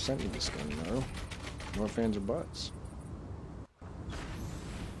 I'm sending you the skin, bro. More fans of butts.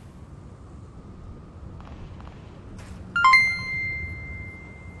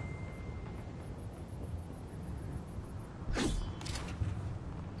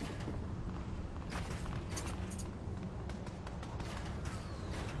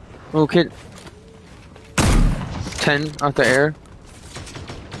 Oh, kid. 10 out the air.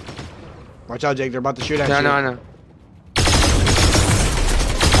 Watch out, Jake. They're about to shoot at you. Yeah, I know.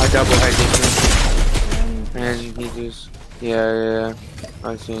 I double headed him. And he just... Yeah.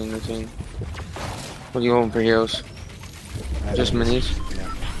 I seen. What are you hoping for heals? Just minis?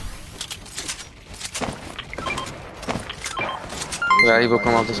 Yeah, Eagle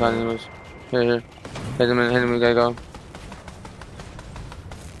come off the side anyways. Here. Hit him, we gotta go.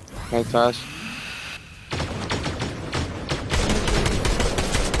 Right fast.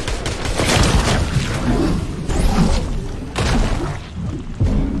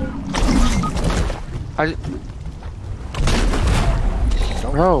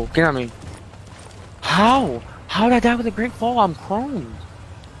 Bro, get at me. How? How did I die with a great fall? I'm chromed.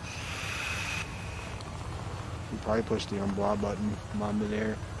 You probably pushed the unblock button. I'm on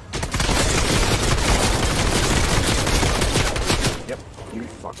there. Yep, you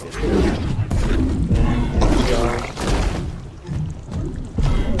fucked it.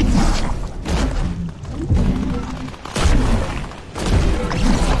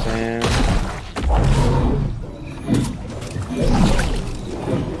 Damn.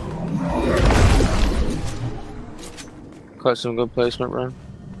 Cut some good placement, bro.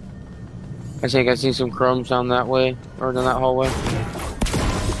 I think I see some chromes down that way, or down that hallway.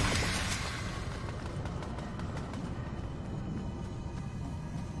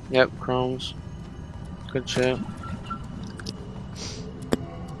 Yep, chromes. Good shit.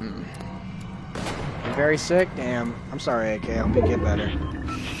 You're very sick? Damn. I'm sorry, AK. I hope you get better.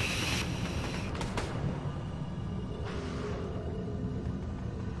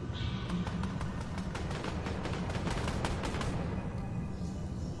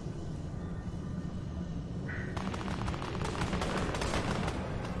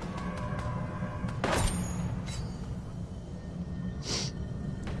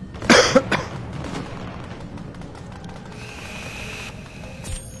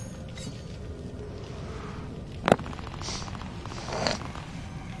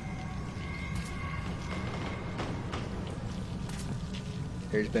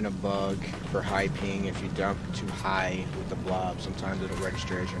 There's been a bug for high ping. If you jump too high with the blob, sometimes it'll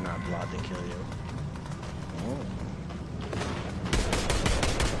register as you're not blobbed and kill you. Oh.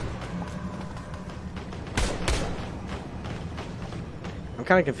 I'm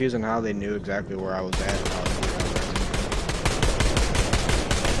kind of confused on how they knew exactly where I was at. And how to do that.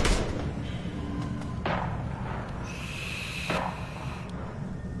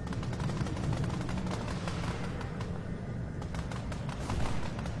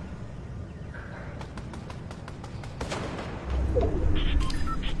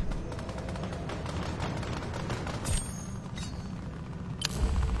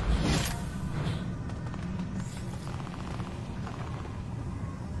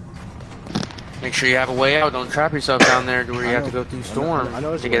 Make sure you have a way out. Don't trap yourself down there to where you have to go through storm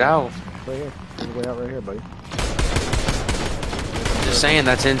to get out. Right here. There's a way out right here, buddy. Just saying,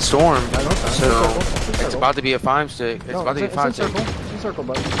 that's in storm. I know, So it's about to be a 5-stick. It's about to be a 5-stick. It's in circle,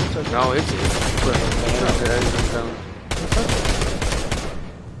 buddy. It's in circle. No, it's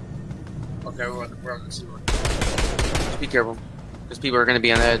okay, we're on the sea. Just be careful. Because people are going to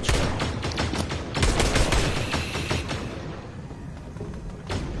be on the edge.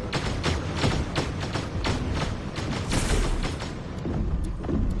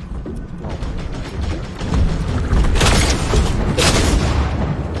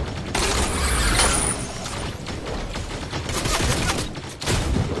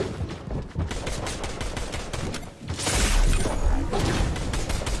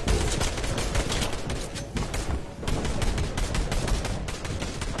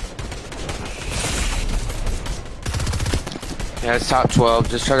 Yeah, it's top 12.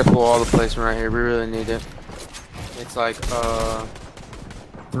 Just try to pull all the placement right here. We really need it. It's like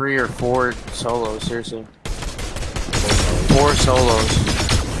 3 or 4 solos, seriously. 4 solos.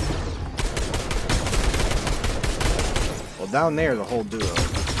 Well, down there, the whole duo.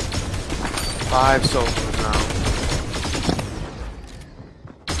 5 solos now.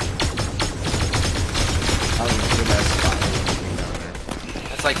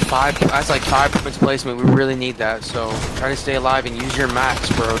 That's like 5 points placement. We really need that. So try to stay alive and use your mats,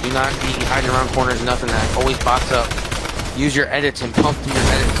 bro. Do not be hiding around corners. Nothing that. Always box up. Use your edits and pump through your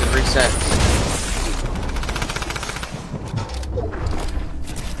edits and resets.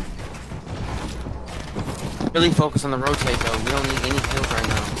 Really focus on the rotate though. We don't need any kills right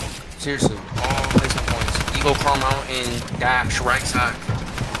now. Seriously, all placement points. Eagle chrome out and dash right side.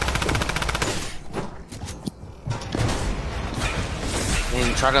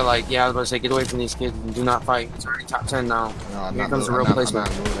 And try to like, yeah, I was about to say, get away from these kids and do not fight. It's already top 10 now. No, here comes the real placement.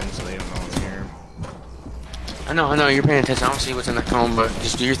 I'm not moving, so they don't know it's here. I know, you're paying attention. I don't see what's in that cone, but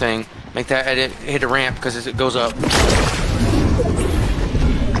just do your thing. Make that edit, hit a ramp, because it goes up.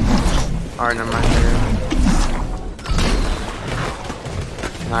 Alright, never mind.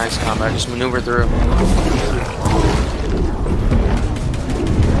 Nice combat, just maneuver through.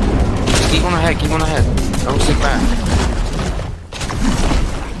 Just keep on ahead, Don't stick back.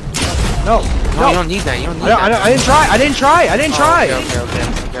 No, you don't need that. You don't need that. I didn't try. Okay.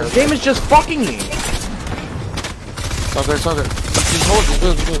 This game is just fucking me. It's all good. Just hold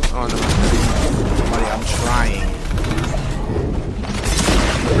it. Oh, no. Buddy, I'm trying.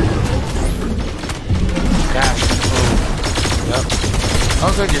 Dash. Oh. Yep.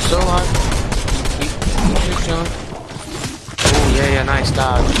 Oh, good. You're still alive. Keep chilling. Oh, yeah. Nice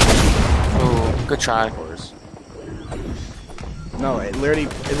dodge. Oh, good try. No, it literally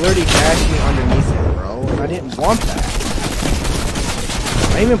dashed me underneath it, bro. I didn't want that.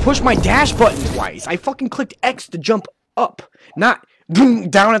 I didn't even pushed my dash button twice. I fucking clicked X to jump up, not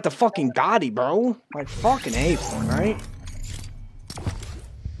down at the fucking Gotti, bro. I fucking hate Fortnite.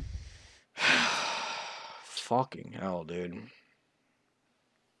 Fucking hell, dude.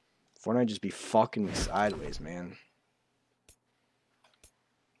 Fortnite just be fucking me sideways, man.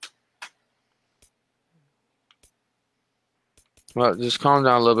 Well, just calm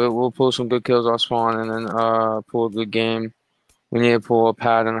down a little bit. We'll pull some good kills off spawn and then pull a good game. We need to pull a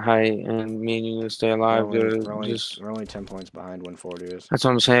pad and height, and me and you need to stay alive, dude. We're only 10 points behind 140 is. That's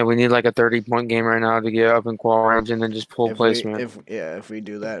what I'm saying. We need like a 30-point game right now to get up in qual range and then just pull placement. If we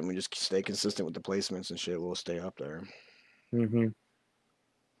do that and we just stay consistent with the placements and shit, we'll stay up there.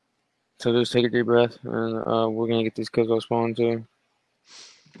 So just take a deep breath, and we're gonna get these kills off spawn too.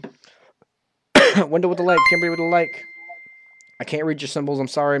 Window with the like, Kimberly with the like. I can't read your symbols. I'm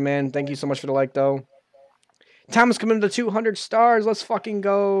sorry, man. Thank you so much for the like, though. Thomas coming to 200 stars. Let's fucking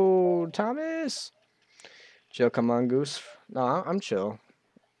go, Thomas. Chill, come on, Goose. No, I'm chill.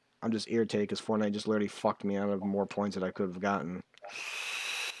 I'm just irritated because Fortnite just literally fucked me out of more points that I could have gotten.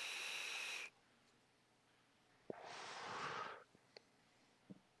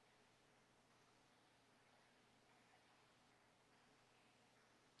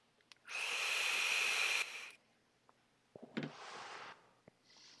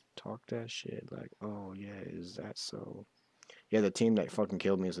 Talk that shit like, oh yeah, is that so? Yeah, the team that fucking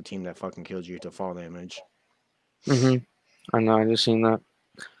killed me is the team that fucking killed you to fall damage. I know, I just seen that.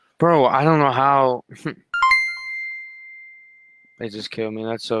 Bro, I don't know how they just killed me.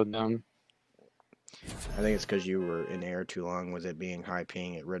 That's so dumb. I think it's because you were in air too long. With it being high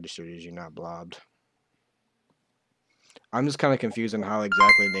ping, it registered as you not blobbed. I'm just kind of confused on how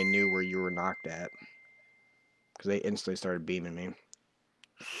exactly they knew where you were knocked at. Because they instantly started beaming me.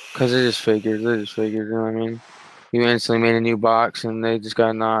 Because they just figured, you know what I mean? You instantly made a new box and they just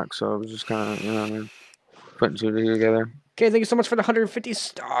got knocked, so it was just kind of, you know what I mean? Putting two together. Okay, thank you so much for the 150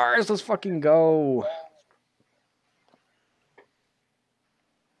 stars. Let's fucking go.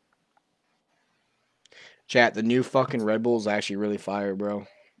 Chat, the new fucking Red Bull is actually really fire, bro.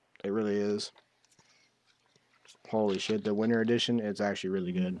 It really is. Holy shit, the winter edition, it's actually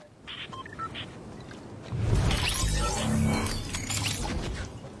really good.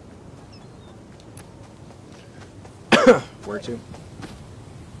 Where to?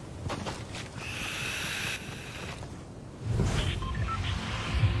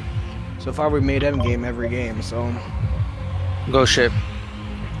 So far, we made M game every game, so. Go ship.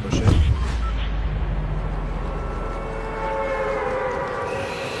 Go ship.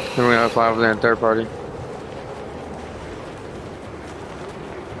 Then we're gonna fly over there in third party.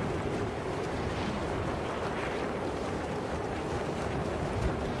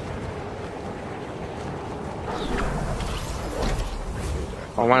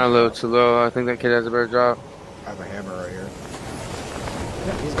 I went a little too low. I think that kid has a better drop. I have a hammer right here.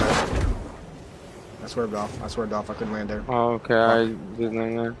 Yeah, he's got it. I swear, Dolph. I swear, Dolph. I couldn't land there. Oh, okay. I didn't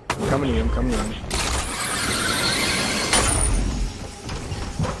land there. I'm coming to you. I'm coming to you.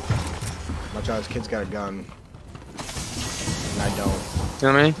 Watch out, this kid's got a gun. And I don't. You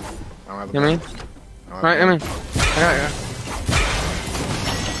know what I mean? I don't have a You know what I gun. mean? I don't have a Right, I gun. mean. I got it. I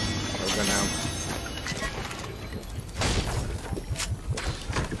have a gun now.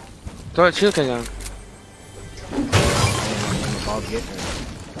 Throw that shield thing down. I'm about to get there.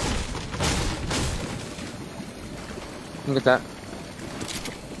 Let me get that.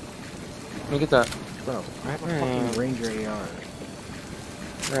 Let me get that. Bro, I have a Yeah. fucking Ranger AR.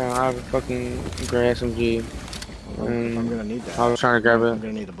 Yeah, I have a fucking gray SMG. I'm gonna need that. I was trying to grab I'm it.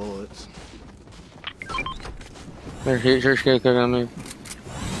 gonna need the bullets. They're scared cooking on me.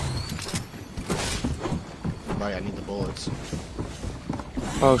 Right, I need the bullets.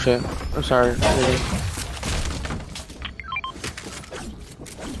 Oh shit. I'm sorry. On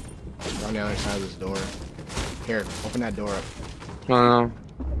the other side of this door. Here, open that door up. No, no,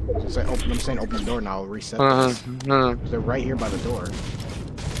 I'm saying open the door now. I'll reset no. this. No. They're right here by the door.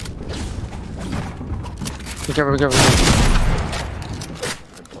 Be careful, be careful.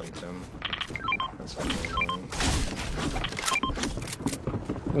 I played them. That's fucking annoying.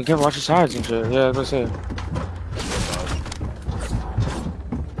 Be careful, watch your sides and shit. Yeah, that's it.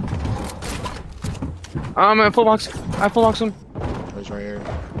 I'm in full box. I full box him. He's right here.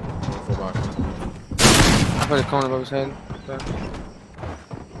 Full box. I put a cone above his head. Okay.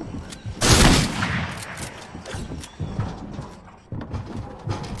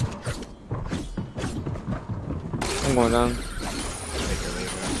 I'm going down. Take your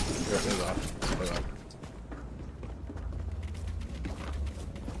leave, man. They're off. They're off.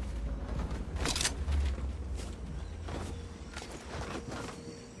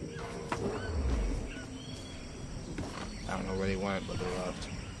 I don't know where they went, but they left.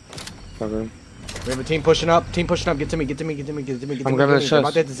 Okay. We have a team pushing up. Team pushing up. Get to me. Get to me. Get to me. Get to me. Get to I'm me. grabbing the They're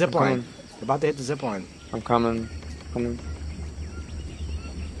about chest. to hit the zip I'm line. coming. They're about to hit the zip line. I'm coming. Coming.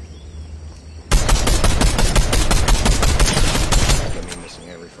 Got me missing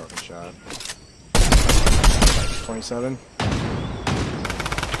every fucking shot. 27.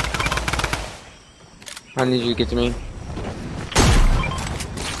 I need you to get to me.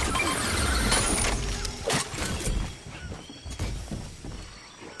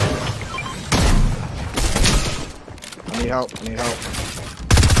 I need help. I need help.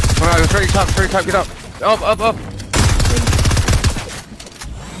 Come on, it's very top, get up. Up.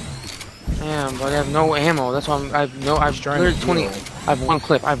 Damn, but I have no ammo. That's why I've trying to literally 20. heal. I have one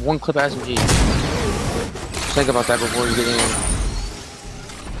clip. I have one clip of SMG. Think about that before you get in.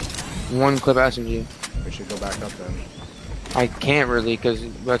 One clip of SMG. We should go back up then. I can't really, because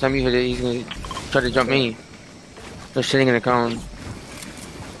by the time you hit it, he's gonna try to jump me. They're sitting in a cone.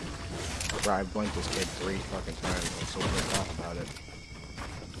 Bro, I blinked this kid 3 fucking times. I'm so pissed off about it.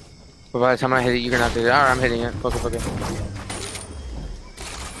 But by the time I hit it, you're gonna have to hit it. Alright, I'm hitting it. Fuck it.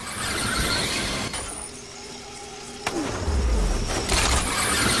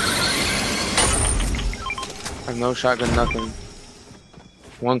 I have no shotgun, nothing.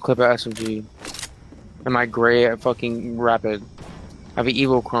 One clip of SMG. And my gray fucking rapid. I have an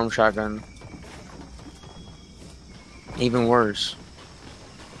Evo Chrome shotgun. Even worse.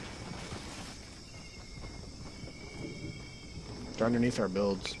 They're underneath our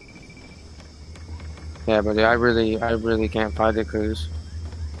builds. Yeah, but I really can't fight it because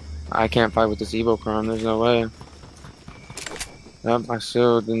I can't fight with this Evo Chrome. There's no way. Yep, I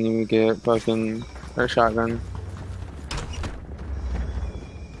still didn't even get fucking their shotgun.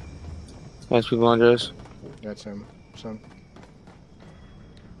 There's people under us. That's him. Son.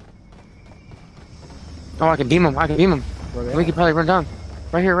 Oh, I can beam him. Where they We at? could probably run down.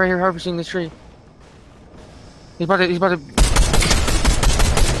 Right here, harvesting this tree. He's about to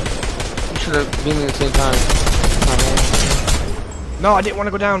should have been at the same time. No, I didn't want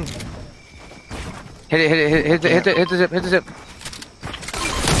to go down. Hit the zip.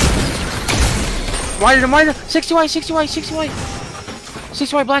 Wider. 60 white. 60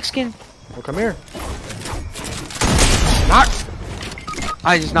 white black skin. Well, come here. Knocked.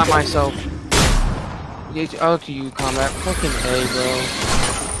 I just knocked myself. Oh, to you, combat. Fucking A, bro.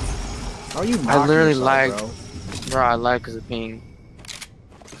 Oh, you I literally yourself, lagged. Bro. Bro, I lagged because of ping.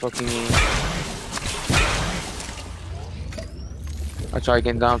 Fucking me. I tried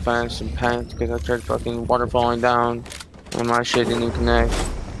getting down fast and panicked because I tried fucking waterfalling down and my shit didn't even connect.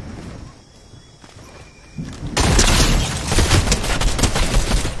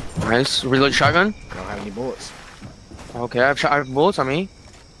 Nice. Reload shotgun? I don't have any bullets. Okay, I have bullets on me.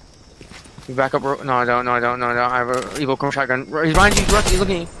 You back up. No, I don't. I have a evil chrome shotgun. He's behind you. He's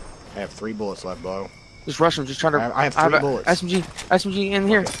looking at you. I have 3 bullets left, bro. Just rush him. Just try to. I have 3 bullets. SMG in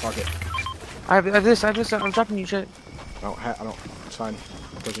here. Fuck it. I have this. I'm dropping you shit. I don't. It's fine.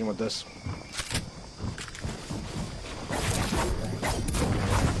 I'm pushing with this.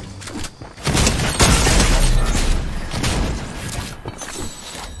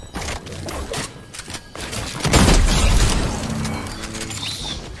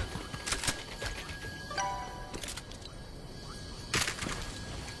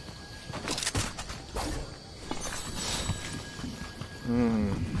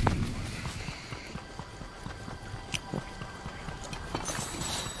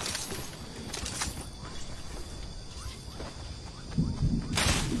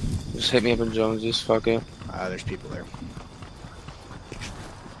 Just hit me up in Jonesy's. Fuck it. There's people there.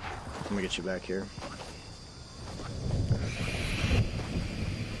 I'm gonna get you back here.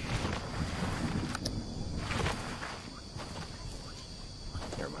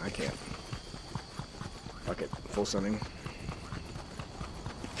 Never mind, I can't. Fuck it. Full sending.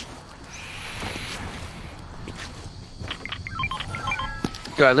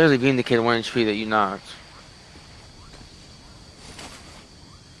 Dude, I literally beamed the kid 1 HP that you knocked.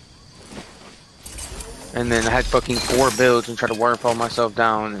 And then I had fucking 4 builds and tried to waterfall myself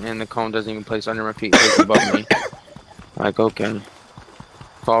down, and the cone doesn't even place under my feet, it's above me. Like, okay.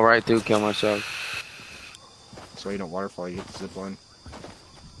 Fall right through, kill myself. So you don't waterfall, you hit the zip line.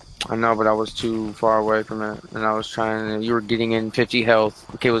 I know, but I was too far away from it, and I was trying. You were getting in 50 health.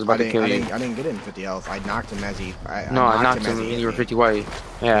 The kid was about to kill you. I didn't get in 50 health. I knocked him as he. I knocked him, and you were 50 white.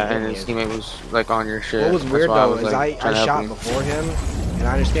 Yeah, and his teammate was like on your shit. What was weird though is like, I shot before him, and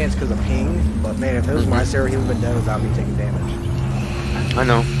I understand it's because of ping. But man, if it was my server, he would have been dead without me taking damage. I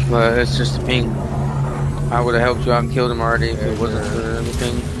know, but it's just the ping. I would have helped you out and killed him already if it wasn't for the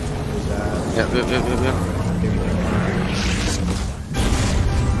ping. Yep.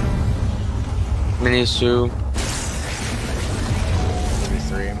 Minis 2. Maybe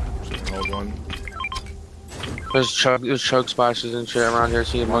 3. Just hold one. There's chug splashes and shit around here.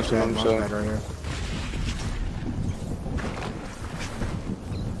 See a bunch of them. So. Right here.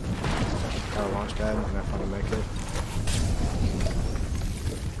 Got a launch pad. Can I fucking make it?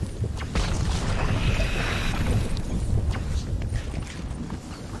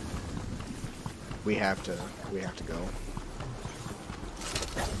 We have to go.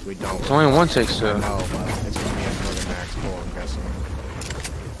 We don't. It's only 162. No, but it's gonna be another max pull, I'm guessing.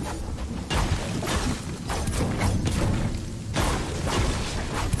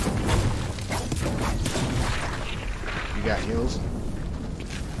 You got heals?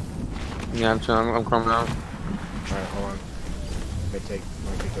 Yeah, I'm coming out. Alright, hold on. Let me take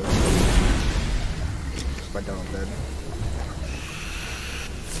those. If I don't, I'm dead.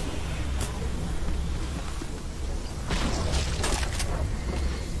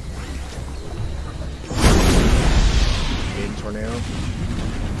 Tornado?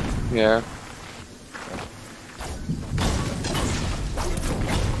 Yeah.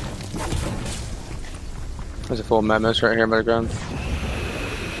 There's a full Memis right here by the ground.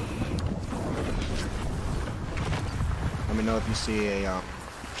 Let me know if you see a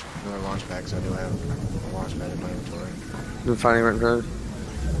another launch pad, because I do have a launch pad in my inventory. Been finding right there. I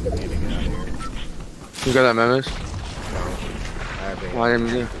need to get out of here. You got that Memis? No. I have a... Why didn't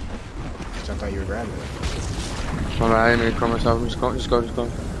you? I thought you were grabbing it. I didn't mean to call myself. Just go.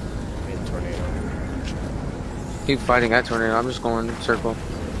 Tornado. Keep fighting that tornado. I'm just going circle.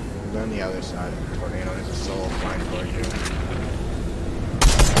 And then the other side of the tornado is a soul flying towards you.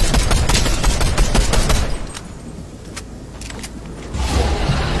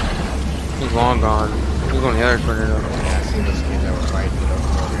 He's long gone. He's going the other tornado. Yeah, I see those kids that were fighting.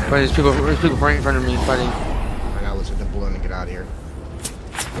 But there's people right in front of me fighting. I now let's hit the balloon and get out of here.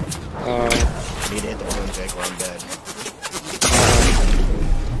 I need to hit the balloon, Jake, or I'm dead.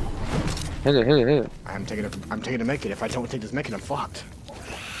 Hit it, hit it, hit it. I'm taking a make it. If I don't take this make it, I'm fucked.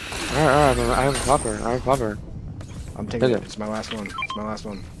 Alright, I have a popper. I have a popper. I'm taking Hit it. it. It's my last one. It's my last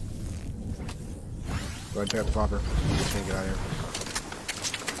one. Go ahead and pick up the popper. I'm just gonna get out of here.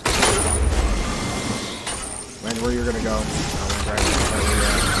 Land where you're gonna go. I'll land right where you're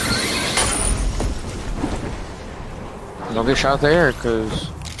at. Don't get shot there, cause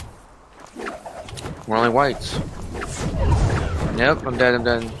we're only whites. Yep, I'm dead, I'm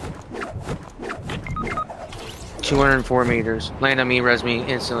dead. 204 meters. Land on me, res me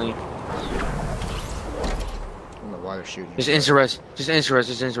instantly. I don't know why they're shooting. Just insta-res. Just insta-res.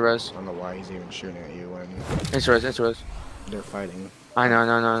 Just insta-res. I don't know why he's even shooting at you when Insta-res. Insta-res. they're fighting. I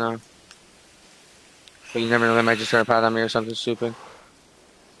know. But you never know, they might just try to pad on me or something stupid.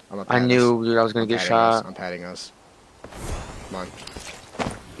 I knew, dude, I was gonna get shot. I'm patting us. Come on.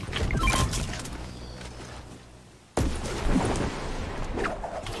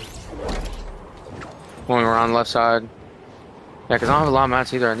 Going around left side. Yeah, cause I don't have a lot of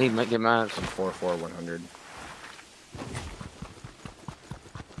mats either. I need to get mats. I'm 4-4-100.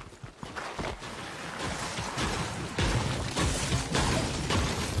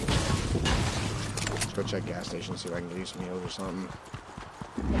 Let's go check gas station, see if I can do some meals or something.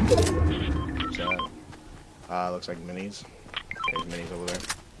 What's that? Looks like minis. There's minis over there.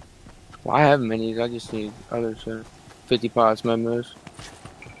 Well, I have minis. I just need other shit. 50 pots, members.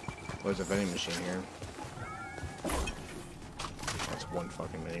 There's a vending machine here. That's one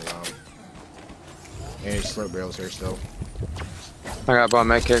fucking mini, wow. And there's slurp barrels here still. I got bought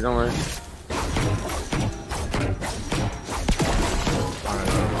med kit, don't worry.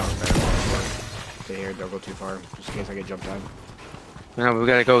 Stay here, don't go too far, just in case I get jumped on. I know, but we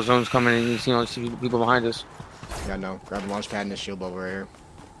gotta go. Zone's coming and you see people behind us. Yeah, no. Grab the launch pad and the shield over here.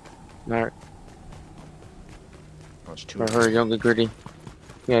 Alright. Launch 2. Hurry, don't get gritty.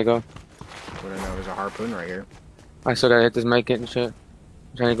 Yeah, go. What I know, there's a harpoon right here. I still gotta hit this med kit and shit.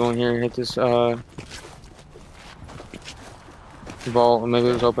 I'm trying to go in here and hit this, vault. Maybe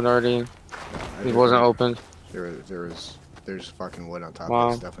it was open already. It wasn't open. There's fucking wood on top.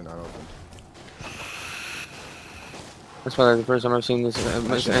 Wow. It's definitely not open. That's probably the first time I've seen this end game.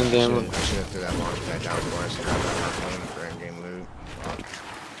 I should have threw that launch pad down before I said I got harpoon for end game loot.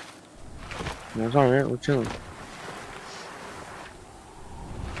 No, it's alright, we're chilling.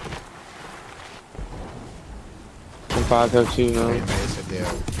 I'm 5-2 now. Wait, man, sit there.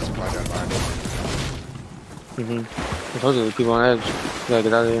 Supply drop behind it. I told you, the people on edge. We gotta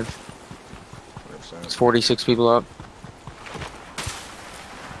get out of here. 100%. It's 46 people up.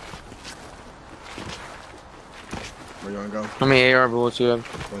 Where you wanna go? How many AR bullets do you have?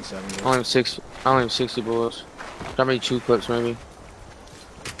 170. I only have 60 bullets. Drop me 2 clips, maybe.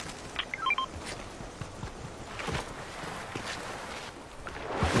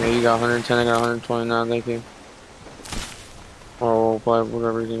 Yeah, you got 110, I got 120 now, thank you. Or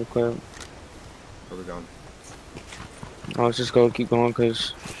whatever you clip. Where we going? Oh, let's just keep going,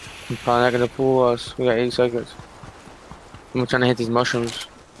 cause I'm probably not gonna fool us. We got 8 seconds. I'm trying to hit these mushrooms.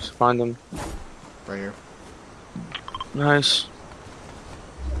 Just find them. Right here. Nice.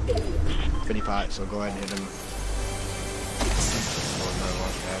 50 pot, so go ahead and hit him.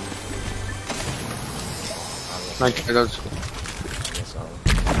 Nice, those.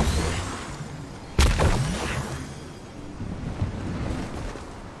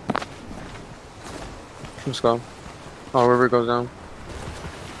 Let's go. Oh, river goes down.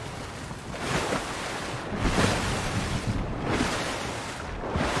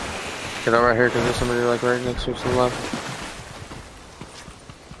 Get out right here, because there's somebody like right next to us to the left.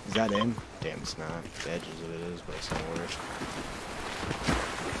 Is that in? Damn, it's not. The edges of it is, but it's not worse.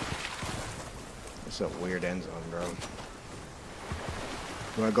 It's a weird end zone, bro.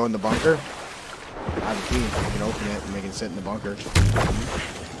 You wanna go in the bunker? I have a key. You can open it and make it sit in the bunker.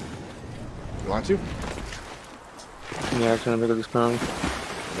 You want to? Yeah, I'm trying to pick up these cones.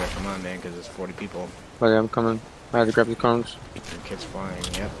 Yeah, come on, man, because it's 40 people. But yeah, I'm coming. I had to grab the cones. Your kid's flying.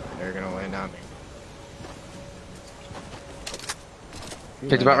 Yep, they're gonna land on me.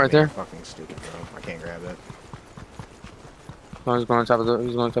 50 bot right there. Fucking stupid, bro. I can't grab it. Oh, he's going on top of the.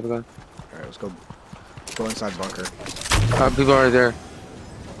 He's going on top of the. All right, let's go. Go inside bunker. People are there.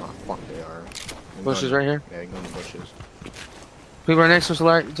 Oh fuck, they are. Bushes right here. Yeah, you can go in the bushes. People are next to us,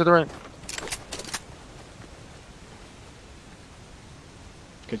 to the right.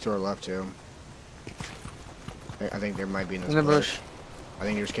 Get to our left too. I think there might be in this In the bush. I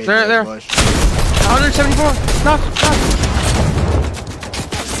think there's cases There, in there. this bush. 174. Knock.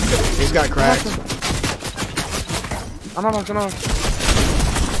 He's got cracked. I'm on.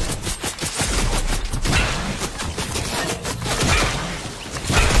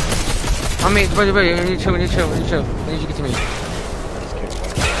 I mean, wait, I need to chill, I need to chill, I need to chill. I need you to get to me.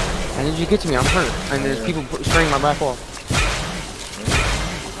 I need you to get to me, I'm hurt. And there's people spraying my back wall.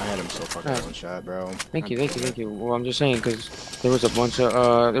 I had him so fucking one shot, bro. Thank you. Well, I'm just saying, because there was a bunch of,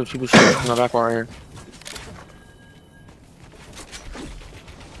 there was people shooting my back wall right here.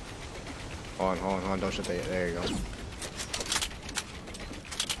 Hold on, don't shut that. There you go.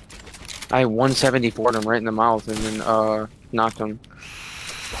 I 174'd him right in the mouth and then, knocked him.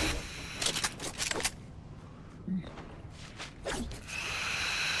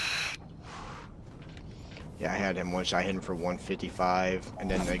 Yeah, I had him one shot. I hit him for 155, and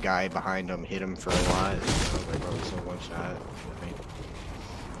then the guy behind him hit him for a lot. I was like, bro, this is one shot. I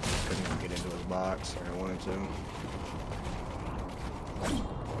couldn't even get into his box, or I wanted to.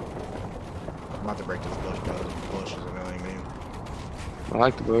 I'm about to break this bush, bro. This bush is annoying me. I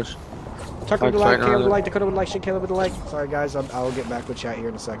like the bush. Tucker with the like, Caleb with the like, Dakota with the like, shit, Caleb with the like. Sorry, guys, I'll get back with chat here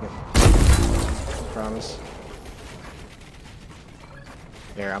in a second. I promise.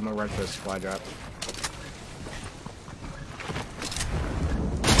 There, I'm gonna run for the supply drop.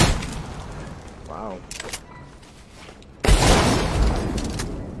 Wow.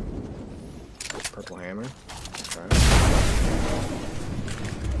 Purple hammer. Okay.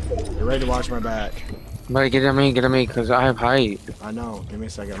 You're ready to watch my back. Buddy, get at me, because I have height. I know. Give me a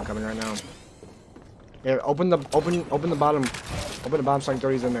second. I'm coming right now. Here, open the bottom. Open the bottom so I can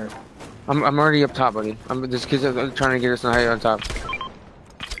throw these in there. I'm already up top, buddy. This kid's trying to get us in height on top.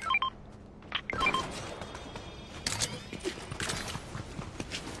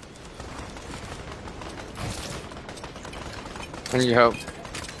 I need your help.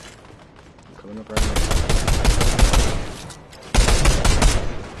 I'm coming up right now.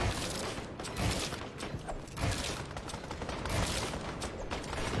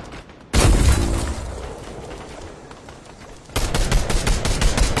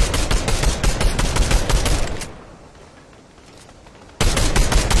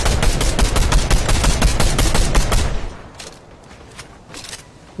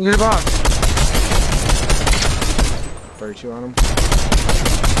 Look at the box. 32 on him.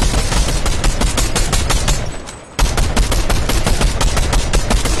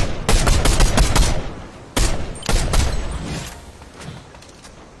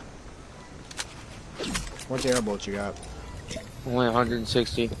 What arrow bolts you got? Only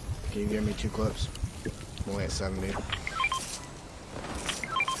 160. Can you give me 2 clips? I'm only at 70.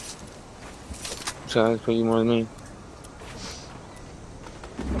 So that's pretty more than me.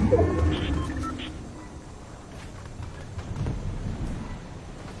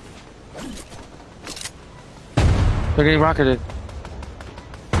 They're getting rocketed.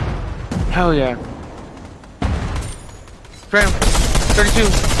 Hell yeah. Spray him. 32.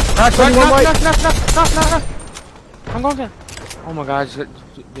 Knock. I'm going for. Oh my god,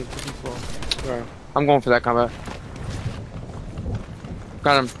 bro. I'm going for that combat.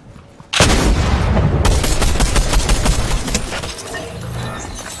 Got him.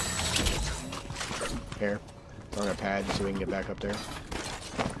 Here. Throw a pad so we can get back up there.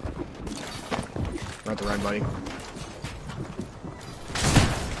 We're at the run, buddy.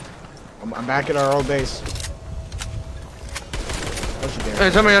 I'm back at our old base.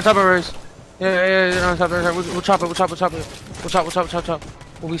 Hey, somebody on top of us. Yeah, on top of us. We'll chop it. We'll chop.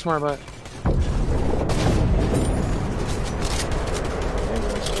 We'll be smart about it.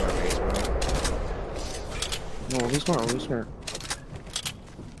 No, we'll be smart.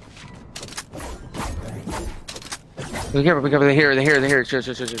 Be careful. They're here. Chill.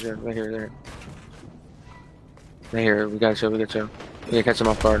 They're here. We gotta chill. We gotta catch them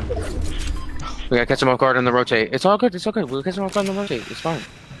off guard. We gotta catch them off guard on the rotate. It's all good. We'll catch them off guard on the rotate. It's fine.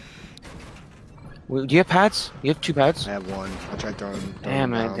 Do you have pads? You have 2 pads? I have 1. I tried throwing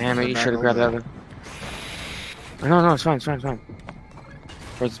Damn down. it. You should have grabbed that one. No, it's fine.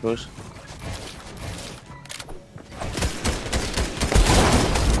 Where's this bush?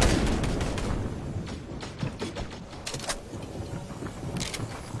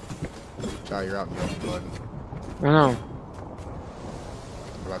 Child, you're out in the open blood. I know.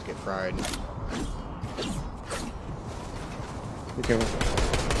 We're about to get fried. Be careful.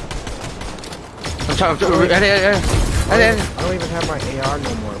 I don't even have my AR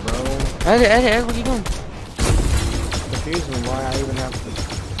no more, bro. Eddie, what are you doing? Confused me why I even have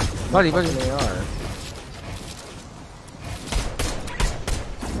Buddy. AR.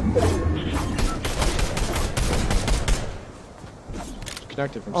 It's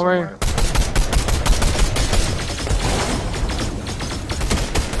connected from somewhere. Right.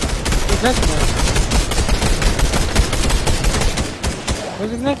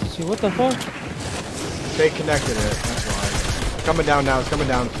 Where's it connected to? What the fuck? They connected it, that's why. It's coming down now, it's coming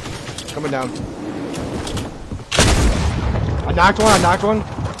down. Coming down. I knocked one.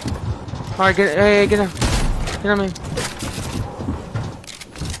 Alright, get him. Get on me.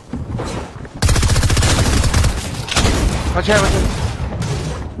 Watch out. I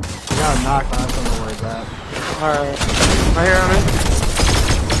got a knock, but I don't know where he's at. Alright. Right here on me.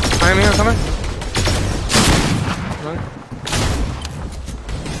 Right me, I'm coming.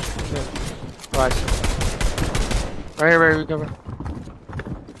 Right. Right here, ready to recover.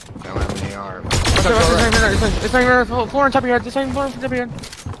 Don't have an AR. It's not even floor on top of your head. The same floor on top of your head.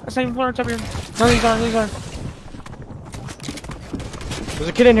 The same floor on top of your head. No, these are. There's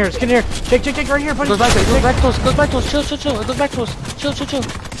a kid in here. Take, right here, buddy. Goes back to us. Chill. It goes back to us. Chill. Get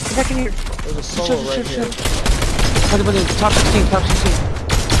back in here. There's a solo right here. Buddy, top 16.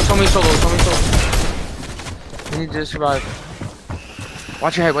 So many solo. We need to survive.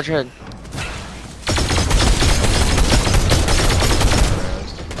 Watch your head. We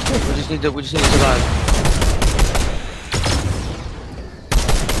just need to survive.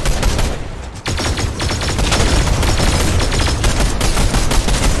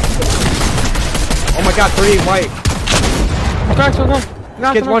 Oh my god, 3 white. Okay.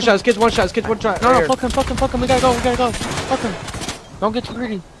 Kids one shot. No, fuck him. We gotta go. Fuck him. Don't get too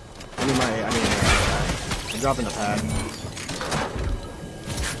greedy. I need I'm dropping the pad.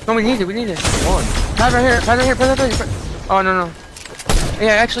 No, we need it. One. Pad right here. Pad. Oh, no.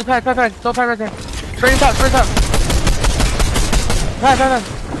 Yeah, actually, pad. Go pad right there. Straight top. Pad.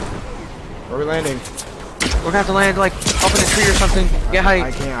 Where are we landing? We're gonna have to land, like, up in a tree or something. Get height.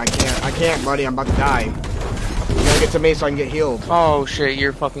 I can't, buddy. I'm about to die. You gotta get to me so I can get healed. Oh, shit.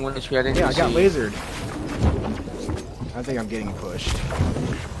 You're fucking with this tree. I didn't I got lasered. I think I'm getting pushed.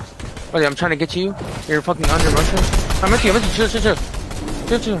 Buddy, I'm trying to get you. You're fucking under motion. I'm with you.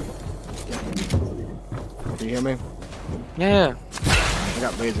 Chill. Can you hear me? Yeah. I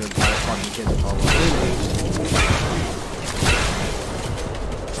got lasered by fucking kids all over.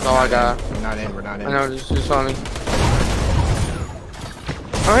 That's all I got. We're not in. I know, just follow me.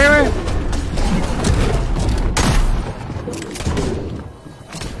 Oh, here.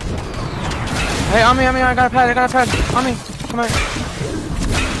 Hey, on me, I got a pad. On me, come on.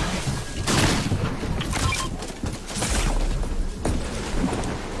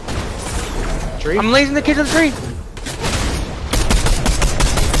 Tree? I'm lasing the kids in the tree.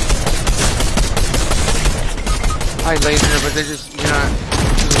 I laser, but they're just, you're not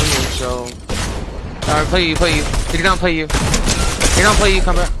doing so. Alright, play you. Get down, play you.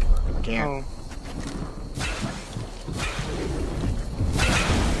 Come back. Can't. Oh.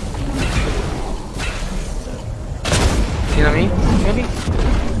 You know me? Maybe?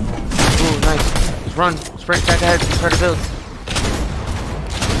 Ooh, nice. Just run. Sprint back ahead. Try to build.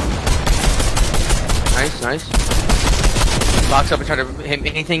 Nice. Box up and try to hit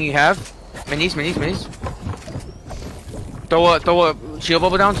anything you have. Minis. Throw a shield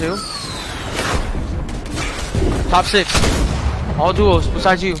bubble down too. Top 6. All duos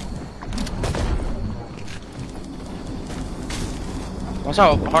besides you. Watch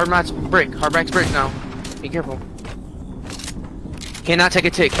out. Hardback's brick now. Be careful. Cannot take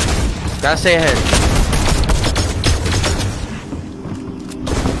a tick. Gotta stay ahead.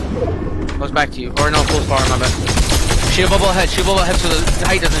 Goes back to you. Or no, full far, my bad. Shield bubble ahead so the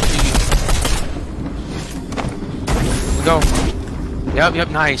height doesn't shoot you. We go. Yep,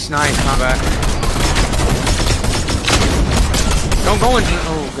 nice, combat. Don't go in.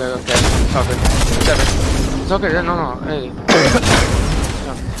 Oh, okay. It's all good. 7. It's okay, no, hey.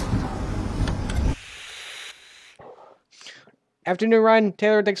 Afternoon, Ryan.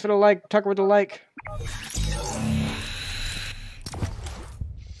 Taylor, thanks for the like. Tucker with the like.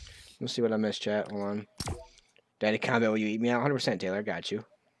 Let's see what I missed, chat. Hold on. Daddy combat, will you eat me out? 100% Taylor, got you.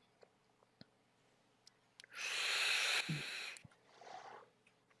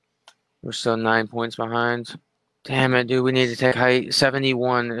 We're still 9 points behind. Damn it, dude. We need to take height.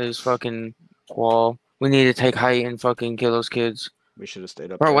 71 is fucking wall. We need to take height and fucking kill those kids. We should have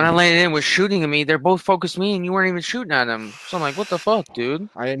stayed up. Bro, when I landed in, was shooting at me. They're both focused me, and you weren't even shooting at them. So I'm like, what the fuck, dude?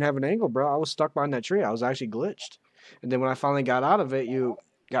 I didn't have an angle, bro. I was stuck behind that tree. I was actually glitched. And then when I finally got out of it, you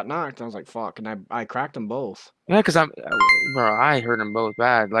got knocked. I was like, fuck. And I cracked them both. Yeah, because bro, I heard them both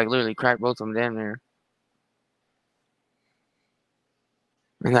bad. Like, literally cracked both of them damn near.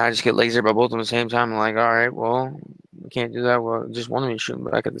 And then I just get lasered by both of them at the same time. I'm like, alright, well, we can't do that. Well, just one of me shooting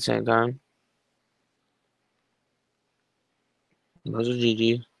back at the same time. Those are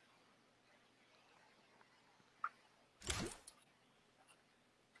GG.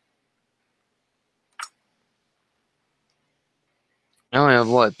 I only have,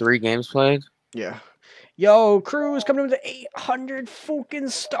 what, 3 games played? Yeah. Yo, Cruz coming in with the 800 fucking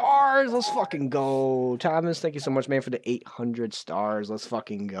stars. Let's fucking go. Thomas, thank you so much, man, for the 800 stars. Let's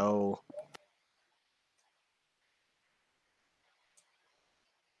fucking go.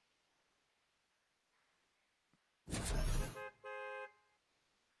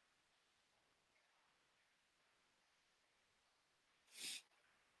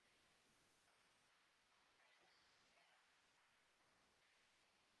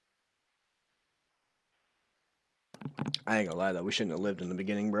 I ain't gonna lie, though. We shouldn't have lived in the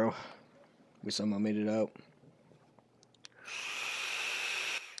beginning, bro. We somehow made it out.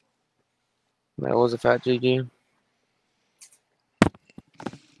 That was a fat GG.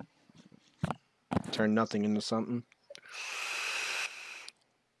 Turn nothing into something.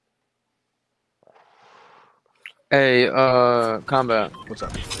 Hey, Combat. What's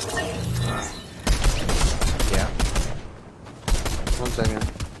up? Yeah. 1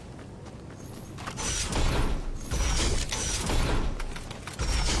 second.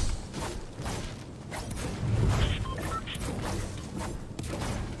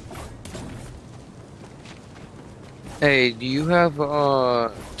 Hey, do you have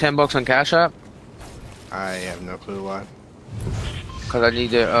 $10 on Cash App? I have no clue why. Cause I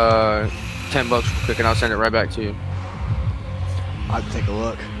need it $10 quick, and I'll send it right back to you. I'll take a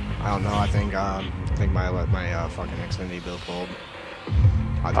look. I don't know. I think my fucking Xfinity bill pulled.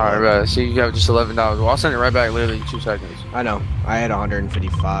 All right, right. So you have just $11. Well, I'll send it right back literally in 2 seconds. I know. I had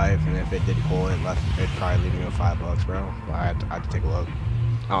 155, and if it did pull, it'd probably leave me with $5, bro. But I had to take a look.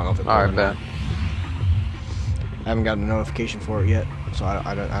 I don't know if it pulled. All right, bet. I haven't gotten a notification for it yet, so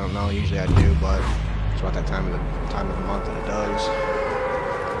I don't know. Usually I do, but it's about that time of the month that it does.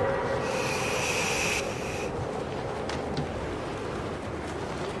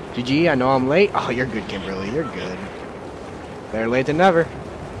 GG, I know I'm late. Oh, you're good, Kimberly. You're good. Better late than never.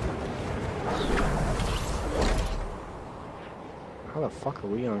 How the fuck are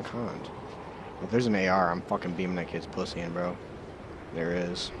we on cons? If there's an AR, I'm fucking beaming that kid's pussy in, bro. There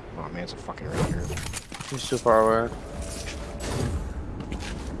is. Oh man, it's a fucking ranger. He's too far away.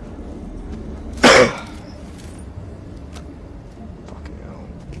 Fucking hell.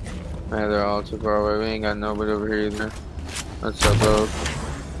 Yeah, they're all too far away. We ain't got nobody over here either. That's so dope.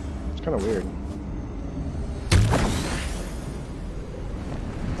 It's kind of weird.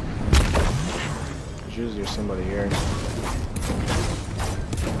 There's usually somebody here.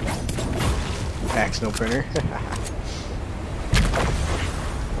 Pax no printer.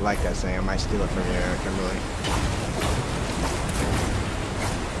 I like that saying. I might steal it from you, Kimberly.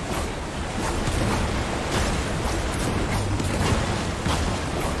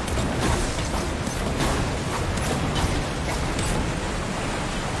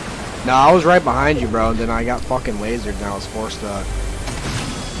 No, I was right behind you, bro. Then I got fucking lasered and I was forced to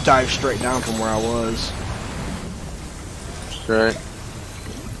dive straight down from where I was. Straight.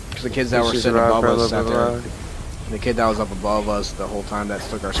 Because the kids that were sitting above us sat there. The kid that was up above us the whole time that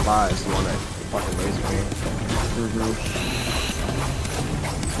took our spot is the one that fucking lasered me.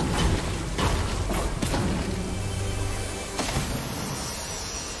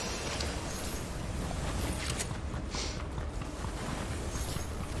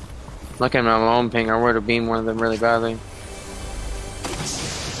 Looking at my own ping, I would have beamed one of them really badly. I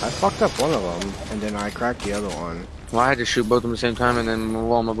fucked up one of them, and then I cracked the other one. Well, I had to shoot both of them at the same time, and then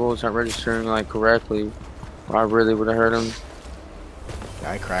while my bullets aren't registering like correctly, I really would have hurt them.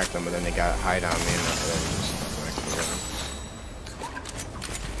 Yeah, I cracked them, but then they got high on me, and then just like,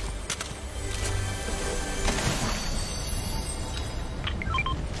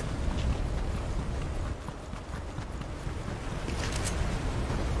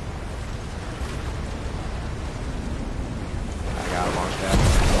 I got a launch pad.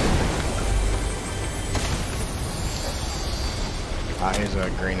 Here's a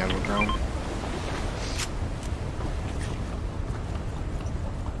green Everchrome.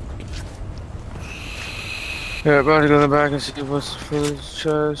 Yeah, about to go in the back and see what's for this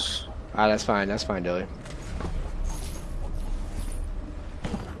chest. Ah, that's fine, Dilly.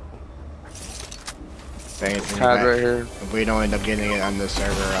 Tag right here. If we don't end up getting it on the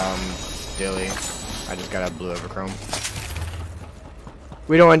server, Dilly, I just got a blue Everchrome.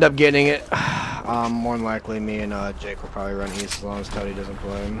 We don't end up getting it. More than likely, me and Jake will probably run east as long as Tony doesn't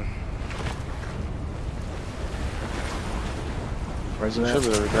play. Where's it at? Should be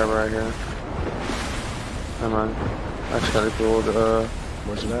able to grab it right here. Come on. That's kind of cool.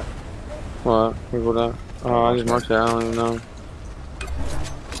 Where's it at? What? Where's it at? Oh, I just marked it. I don't even know.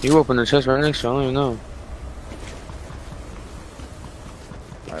 You opened the chest right next to it. I don't even know.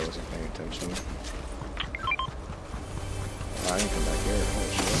 I wasn't paying attention. Oh, I didn't come back here.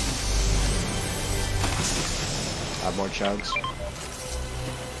 Holy shit. chugs.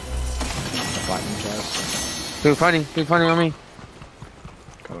 Platinum chest. Dude fighting on me.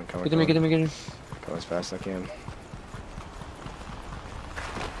 Coming. Get him. Go as fast as I can.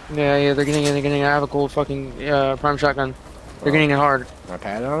 Yeah, they're getting in. I have a gold fucking prime shotgun. They're getting it hard. Am I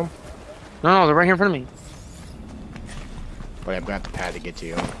pad on them? No, they're right here in front of me. But I'm gonna have to pad to get to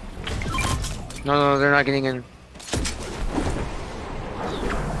you. No, they're not getting in.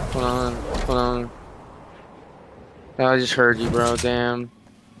 Hold on. I just heard you, bro. Damn.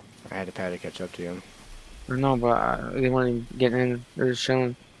 I had to pad to catch up to you. No, but they weren't even getting in. They're just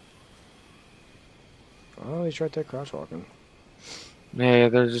chilling. Oh, he's right there crosswalking. Yeah,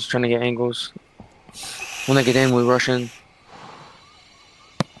 they're just trying to get angles. When they get in, we rush in.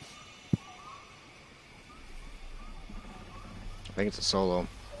 I think it's a solo.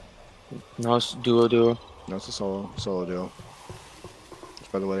 No, it's duo. No, it's a solo duo.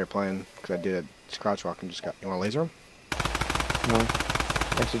 Just by the way they're playing, because I did a crouch walk and just got. You want to laser him? No,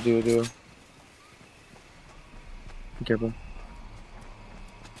 that's a duo. Be careful.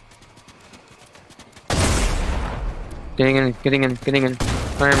 Getting in.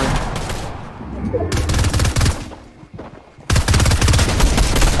 Fire me.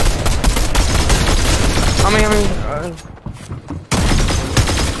 How many?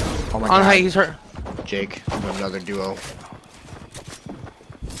 Oh my On god. height, he's hurt. Jake, another duo.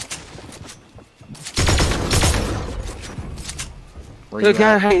 Where The you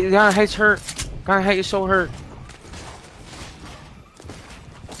guy at? on height's hurt. Guy on height is so hurt.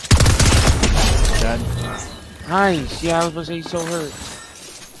 Dead? Nice. Yeah, I was about to say he's so hurt.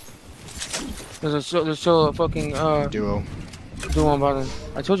 There's still a fucking Duo. duo about him.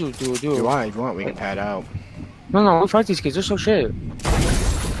 I told you it was duo. If you want, we can pad out. No, we fight these kids. They're so shit.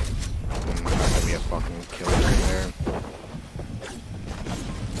 That might be a fucking killer right there.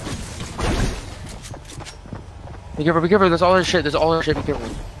 Be careful. That's all their shit. Be careful.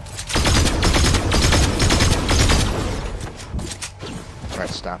 Tried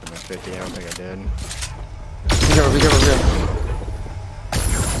stopping at 50. I don't think I did. Be careful.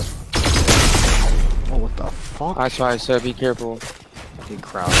 Oh, what the fuck? That's why I said be careful. Big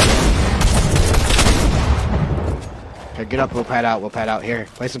crowd. Okay, get up. We'll pad out. Here.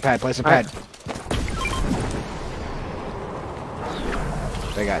 Place some pad.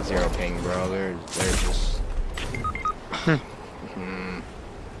 They got 0 ping, bro. They're just...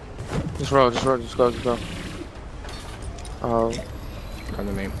 Just roll. Just go. Oh. Come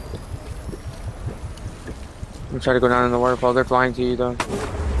to me. I'm gonna try to go down in the waterfall. They're flying to you, though.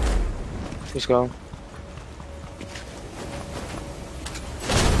 Just go.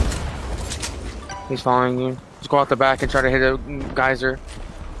 He's following you. Just go out the back and try to hit a geyser.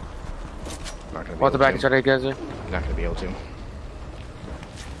 Not gonna be Go out the able back to. and try to hit a geyser. Not gonna be able to.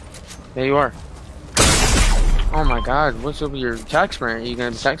 There you are. Oh my god, what's up with your attack sprint? Are you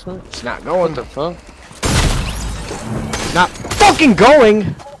gonna attack sprint? It's not going. What the fuck? Not fucking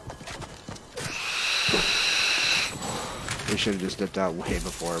going! We should have just dipped out way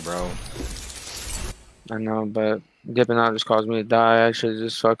before, bro. I know, but dipping out just caused me to die. I should have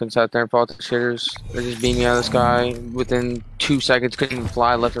just fucking sat there and fought the shitters. They just beat me out of the sky. Within 2 seconds, couldn't even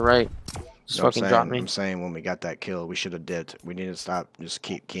fly left or right. Just You know what fucking dropped me. I'm saying when we got that kill, we should have dipped. We need to stop. Just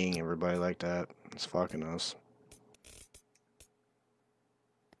keep keying everybody like that. It's fucking us.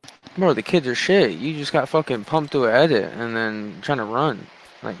 Bro, the kids are shit. You just got fucking pumped to an edit and then trying to run.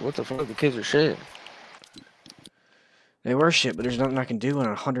 Like, what the fuck? The kids are shit. They were shit, but there's nothing I can do on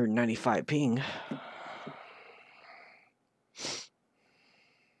 195 ping.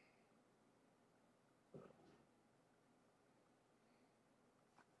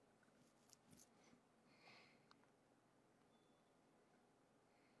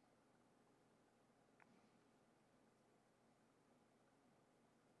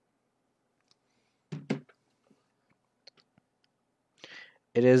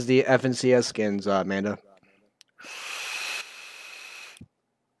 It is the FNCS skins, Amanda.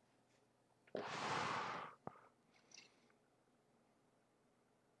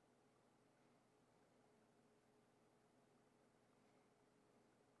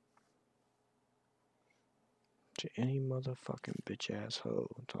 To any motherfucking bitch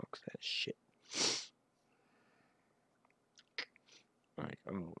asshole talks that shit. Like,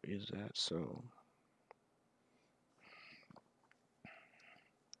 oh, is that so?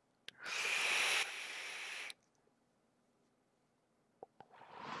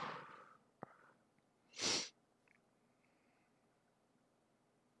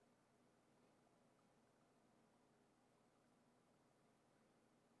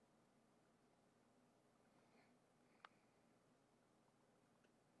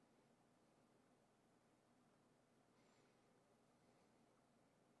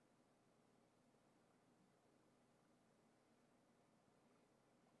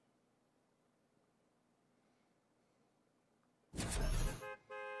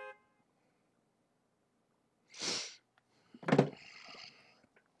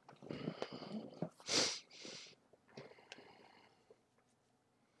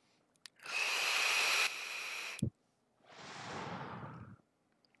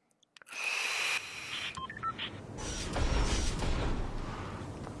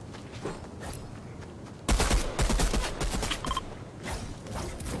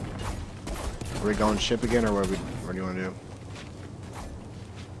 Are we going ship again, or what do you want to do?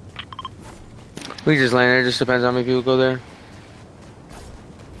 We just land there. Just depends how many people go there.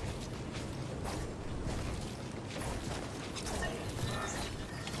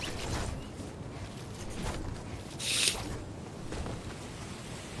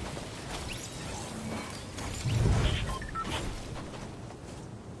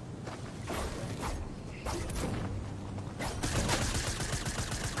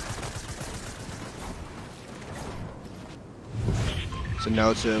 So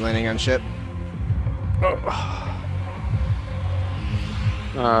no to landing on ship.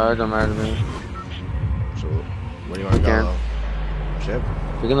 It don't matter to me. So where do you want to go? Ship?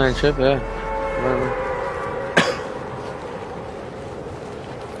 We can land ship, yeah. Whatever.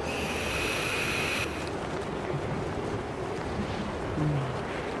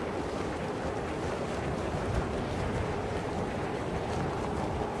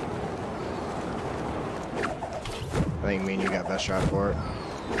 I think me and you got best shot for it.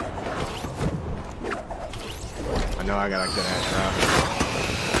 I know I got a good ass shot.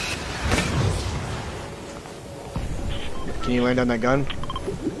 Can you land on that gun?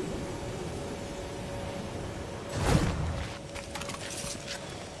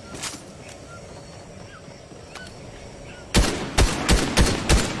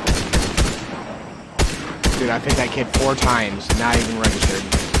 Dude, I picked that kid 4 times, not even registered.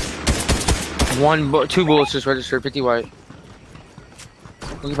 2 bullets just registered, 50 white.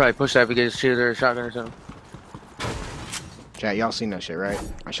 We can probably push that if we get a shield or a shotgun or something. Chat, y'all seen that shit, right?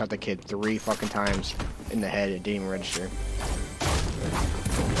 I shot the kid 3 fucking times in the head, it didn't even register.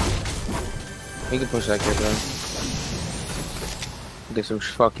 We can push that kid, bro. Get some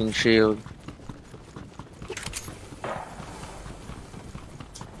fucking shield.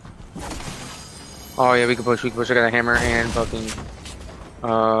 Oh yeah, we can push. I got a hammer and fucking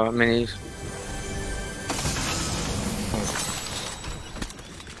minis.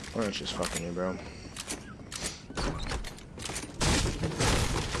 Or it's just fucking you, bro.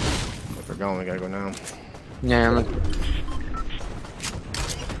 If we're going, we gotta go now. Yeah, I'm like,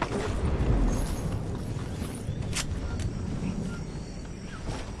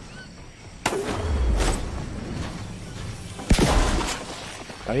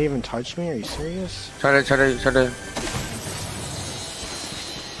 Did he even touch me? Are you serious? try to.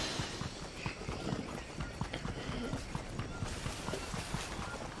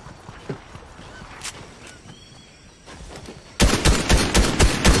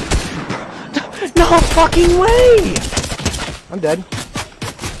 No fucking way! I'm dead.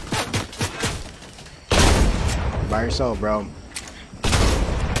 By yourself, bro.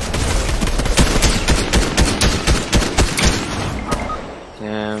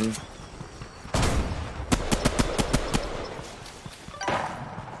 Damn.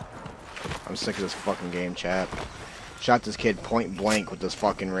 I'm sick of this fucking game, chat. Shot this kid point blank with this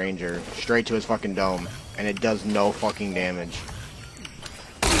fucking ranger straight to his fucking dome, and it does no fucking damage.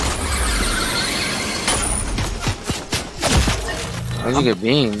 How'd you get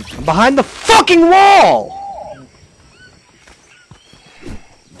beamed? I'm behind the fucking wall!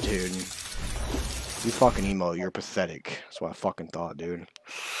 Dude. You fucking emo, you're pathetic. That's what I fucking thought, dude.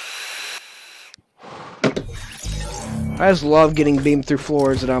 I just love getting beamed through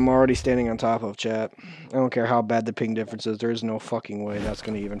floors that I'm already standing on top of, chat. I don't care how bad the ping difference is, there is no fucking way that's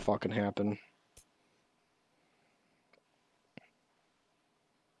gonna even fucking happen.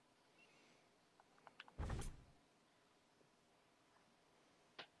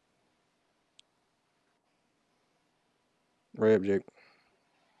 Right up, Jake.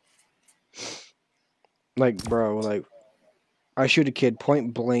 Like, bro, like, I shoot a kid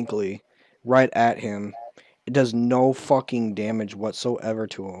point blankly right at him. It does no fucking damage whatsoever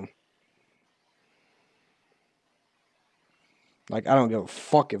to him. Like, I don't give a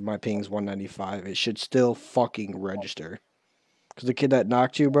fuck if my ping's 195. It should still fucking register. Because the kid that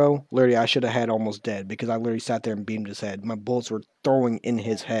knocked you, bro, literally, I should have had almost dead. Because I literally sat there and beamed his head. My bullets were throwing in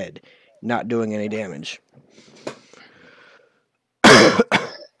his head. Not doing any damage.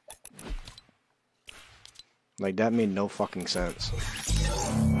 Like, that made no fucking sense.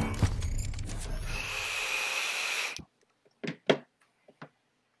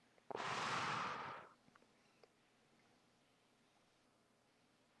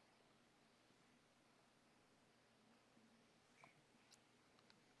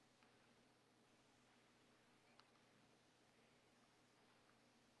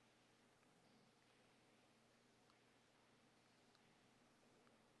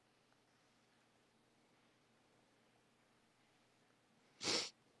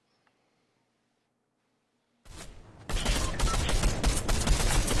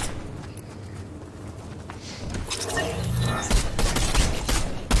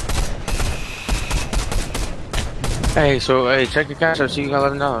 Hey, so hey, check your cash out. See, you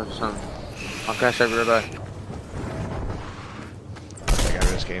got $11. Son. I'll cash out right back. I got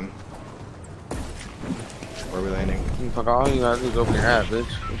this game. Where are we landing? Fuck, all you gotta do is open your app, bitch.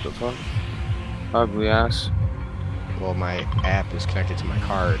 What the fuck? Ugly ass. Well, my app is connected to my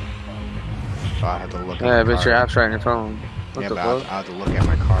card. So I have to look at Yeah, my bitch, card. your app's right on your phone. What Yeah, the but fuck? I have to look at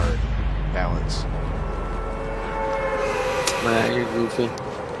my card balance. Man, you're goofy.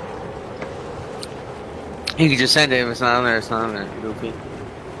 You can just send it if it's not on there, it's not on there, you're goofy.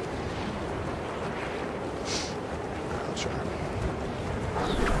 I'll try.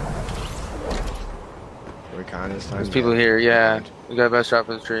 Recon this time? There's people here, yeah. You got the best shot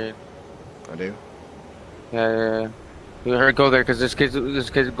for the trade. I do? Yeah. You heard go there because this kid's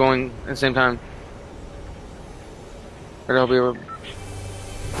going at the same time. Or they'll be able.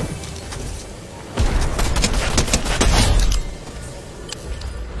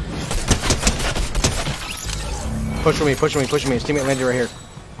 Push for me, push for me, push for me. His teammate landed right here.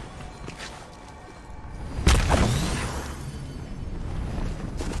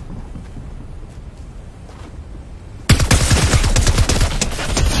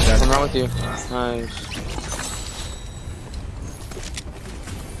 I'm right with you. Nice.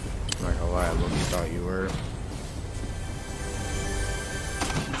 I'm not gonna lie, I looked, thought you were.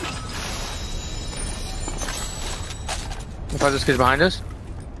 I thought this kid's behind us.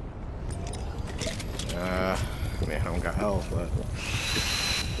 I mean, I don't got health, but.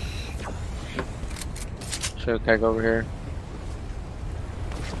 Should keg over here.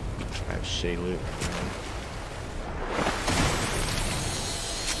 I have shade loot.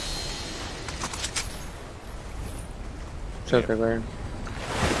 Should keg over here.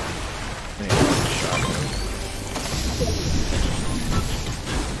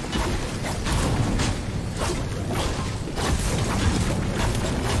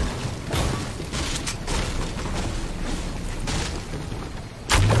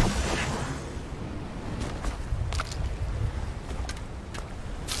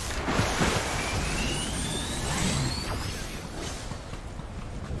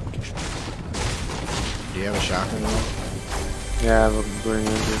 Do you have a shotgun? Yeah, I'm going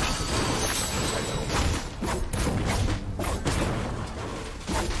into.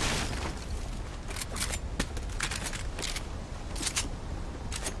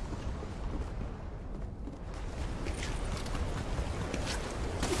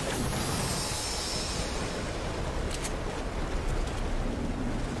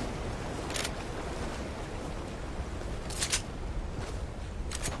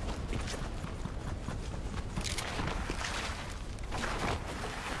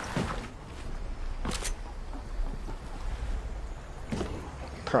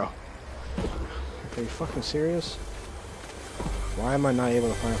 Bro, are you fucking serious? Why am I not able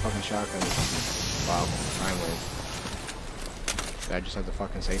to find a fucking shotgun? Wow, finally. Did I just have to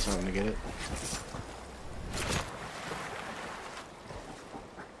fucking say something to get it?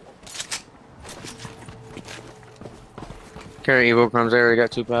 Carry Evo crumbs there, we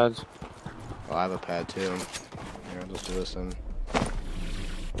got 2 pads. Well, I have a pad too. Here, I'll just do this then.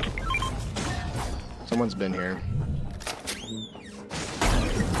 Someone's been here.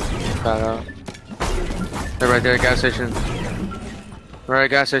 Pad out. They're right there, gas station. Right,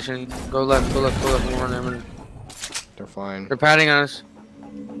 gas station. Go left, go left, go left. More on them. They're fine. They're padding on us.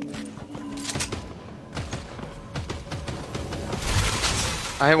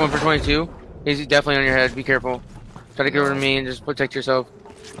 I hit one for 22. He's definitely on your head. Be careful. Try to get over to me and just protect yourself.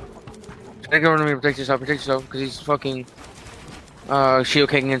 Try to get over to me and protect yourself. Protect yourself, because he's fucking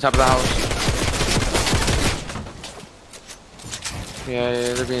shield kicking on top of the house. Yeah,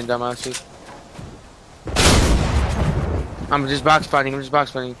 they're being dumbasses. I'm just box fighting. One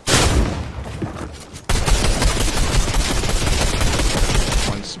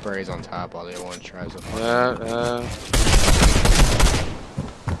sprays on top while the other one tries to fucking.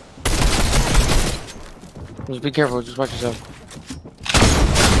 Just be careful. Just watch yourself.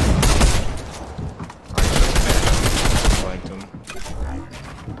 Flanked him.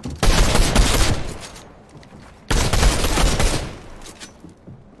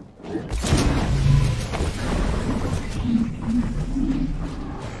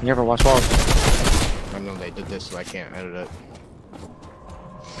 You ever watch walls? I know they did this, so I can't edit it.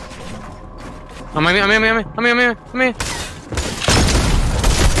 I'm here.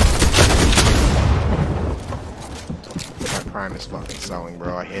 My prime is fucking selling,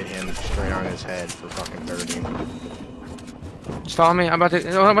 bro. I hit him straight on his head for fucking 30. Just follow me. I'm about to.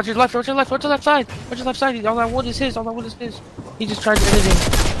 Oh, watch your left. Watch your left. Watch your left side. Watch your left side. All that wood is his. All that wood is his. He just tried to edit him.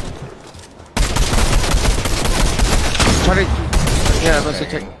 Try to. Yeah, let's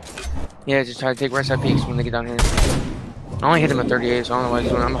take. Yeah, just try to take right side peaks when they get down here. I only hit him at 38, so I don't know what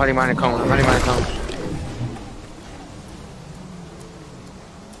he's doing. I'm hiding behind a cone. I'm hiding behind a cone.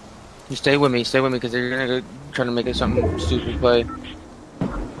 You stay with me, because they're gonna go try to make it something stupid play.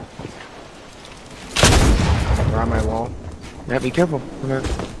 Around my wall. Yeah, be careful. Okay.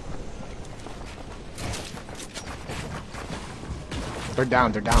 They're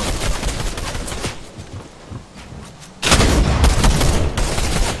down, they're down.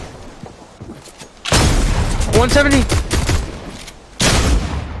 $170.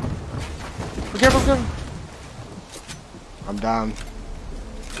 Be careful, be careful. I'm down.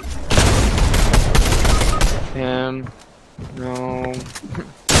 Damn. No.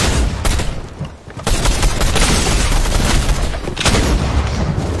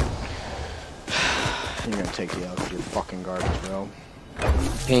 You're gonna take the L with your fucking garbage, bro.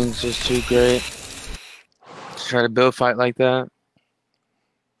 Ping's just too great. To try to build fight like that.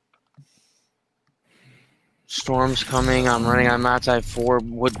 Storm's coming. I'm running on mats. I have 4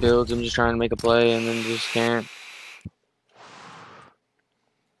 wood builds. I'm just trying to make a play and then just can't.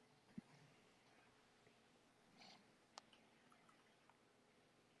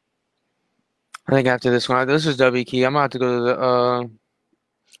 I think after this one, this is W key. I'm about to go to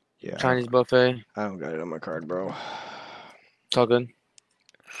the Chinese buffet. I don't got it on my card, bro. It's all good.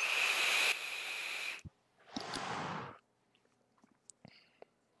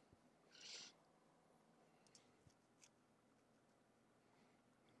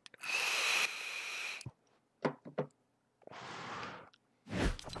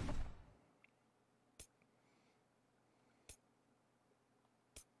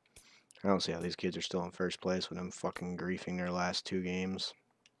 I don't see how these kids are still in first place with them fucking griefing their last 2 games.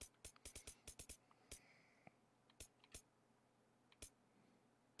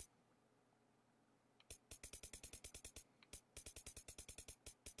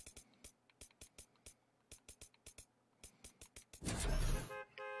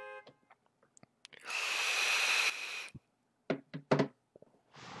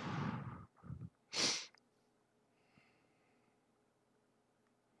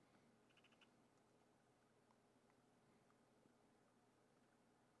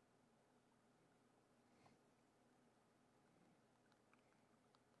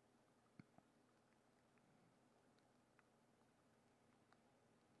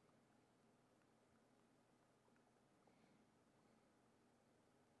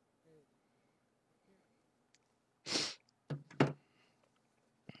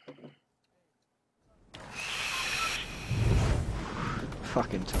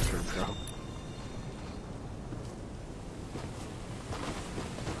 Fucking Tucker, bro.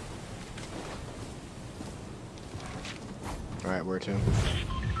 Alright, where to?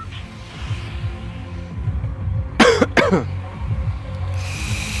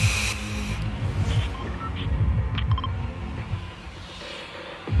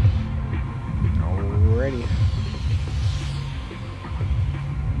 Alrighty.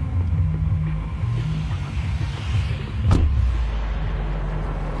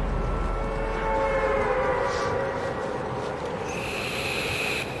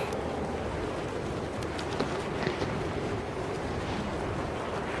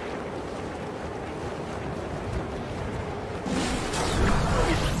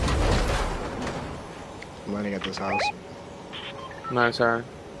 I'm landing at this house. No, sorry.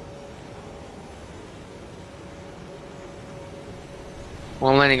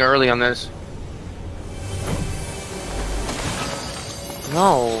 Well, I'm landing early on this.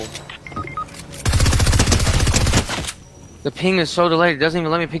 No. The ping is so delayed, it doesn't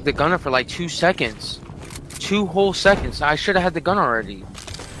even let me pick the gun up for like 2 seconds. 2 whole seconds. I should have had the gun already.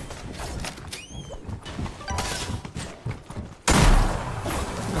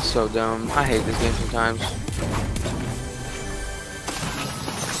 That's so dumb. I hate this game sometimes.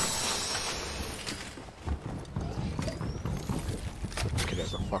 This kid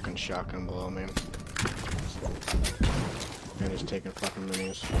has a fucking shotgun below me. And he's taking fucking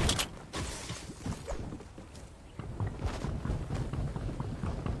minis.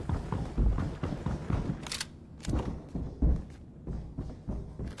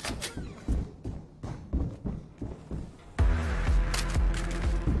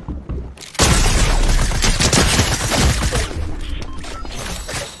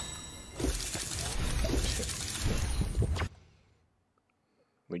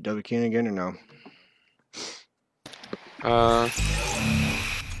 We double keying again or no?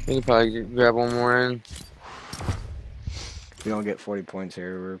 We can probably grab one more in. If we don't get 40 points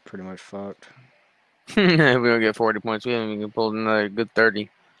here, we're pretty much fucked. We don't get 40 points. We haven't even pulled another good 30.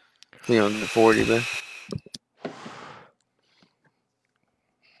 We don't get 40, but.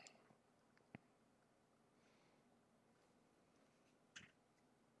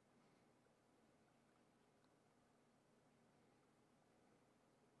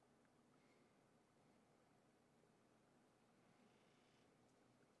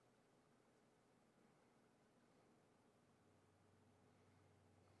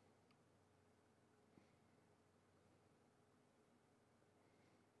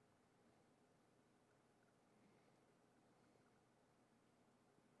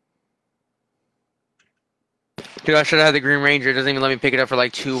 Dude, I should have had the Green Ranger. It doesn't even let me pick it up for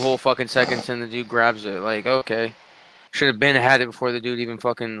like 2 whole fucking seconds, and the dude grabs it. Like, okay. Should have been had it before the dude even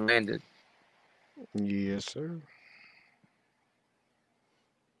fucking landed. Yes, sir.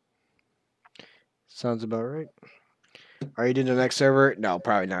 Sounds about right. Are you doing the next server? No,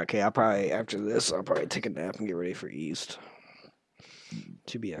 probably not. Okay, after this, I'll probably take a nap and get ready for East.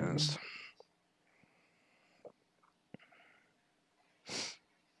 To be honest.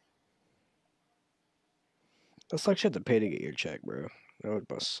 That's like shit to pay to get your check, bro. That would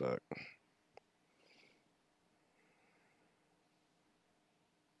must suck.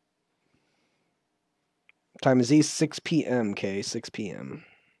 Time is East, 6 p.m., K, 6 p.m.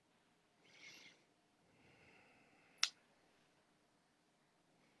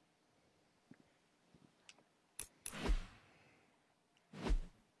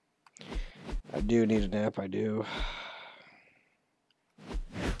 I do need a nap, I do.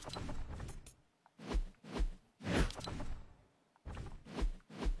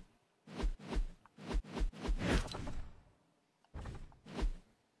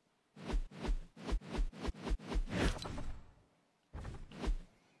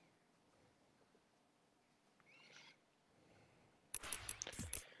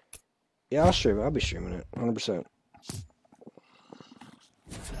 Yeah, I'll stream it. I'll be streaming it, 100%.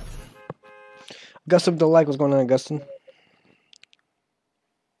 Gustin, the like. What's going on, Gustin?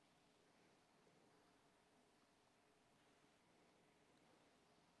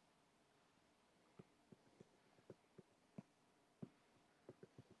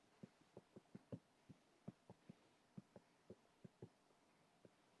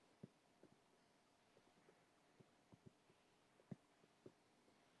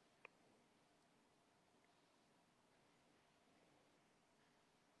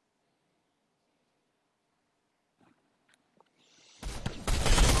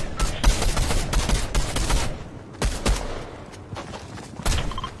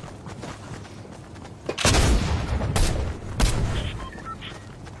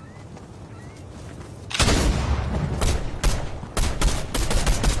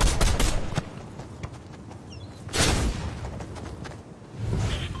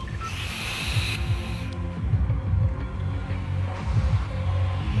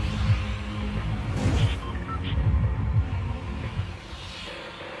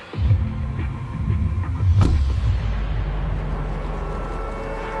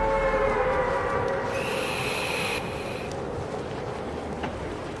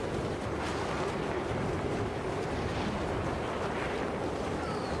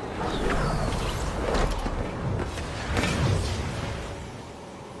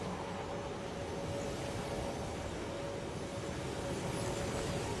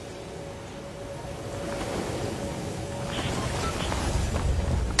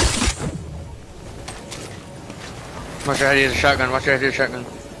 Watch your head, he has a shotgun. Watch your head, he has a shotgun.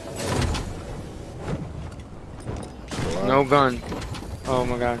 No gun. Oh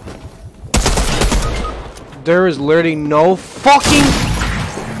my god. There is literally no fucking...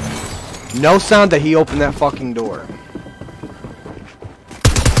 No sound that he opened that fucking door.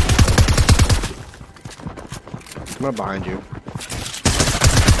 I'm right behind you.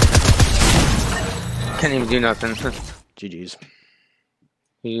 Can't even do nothing. GG's.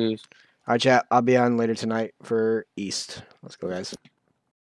 Jeez. Alright, chat. I'll be on later tonight for East. Let's go, guys.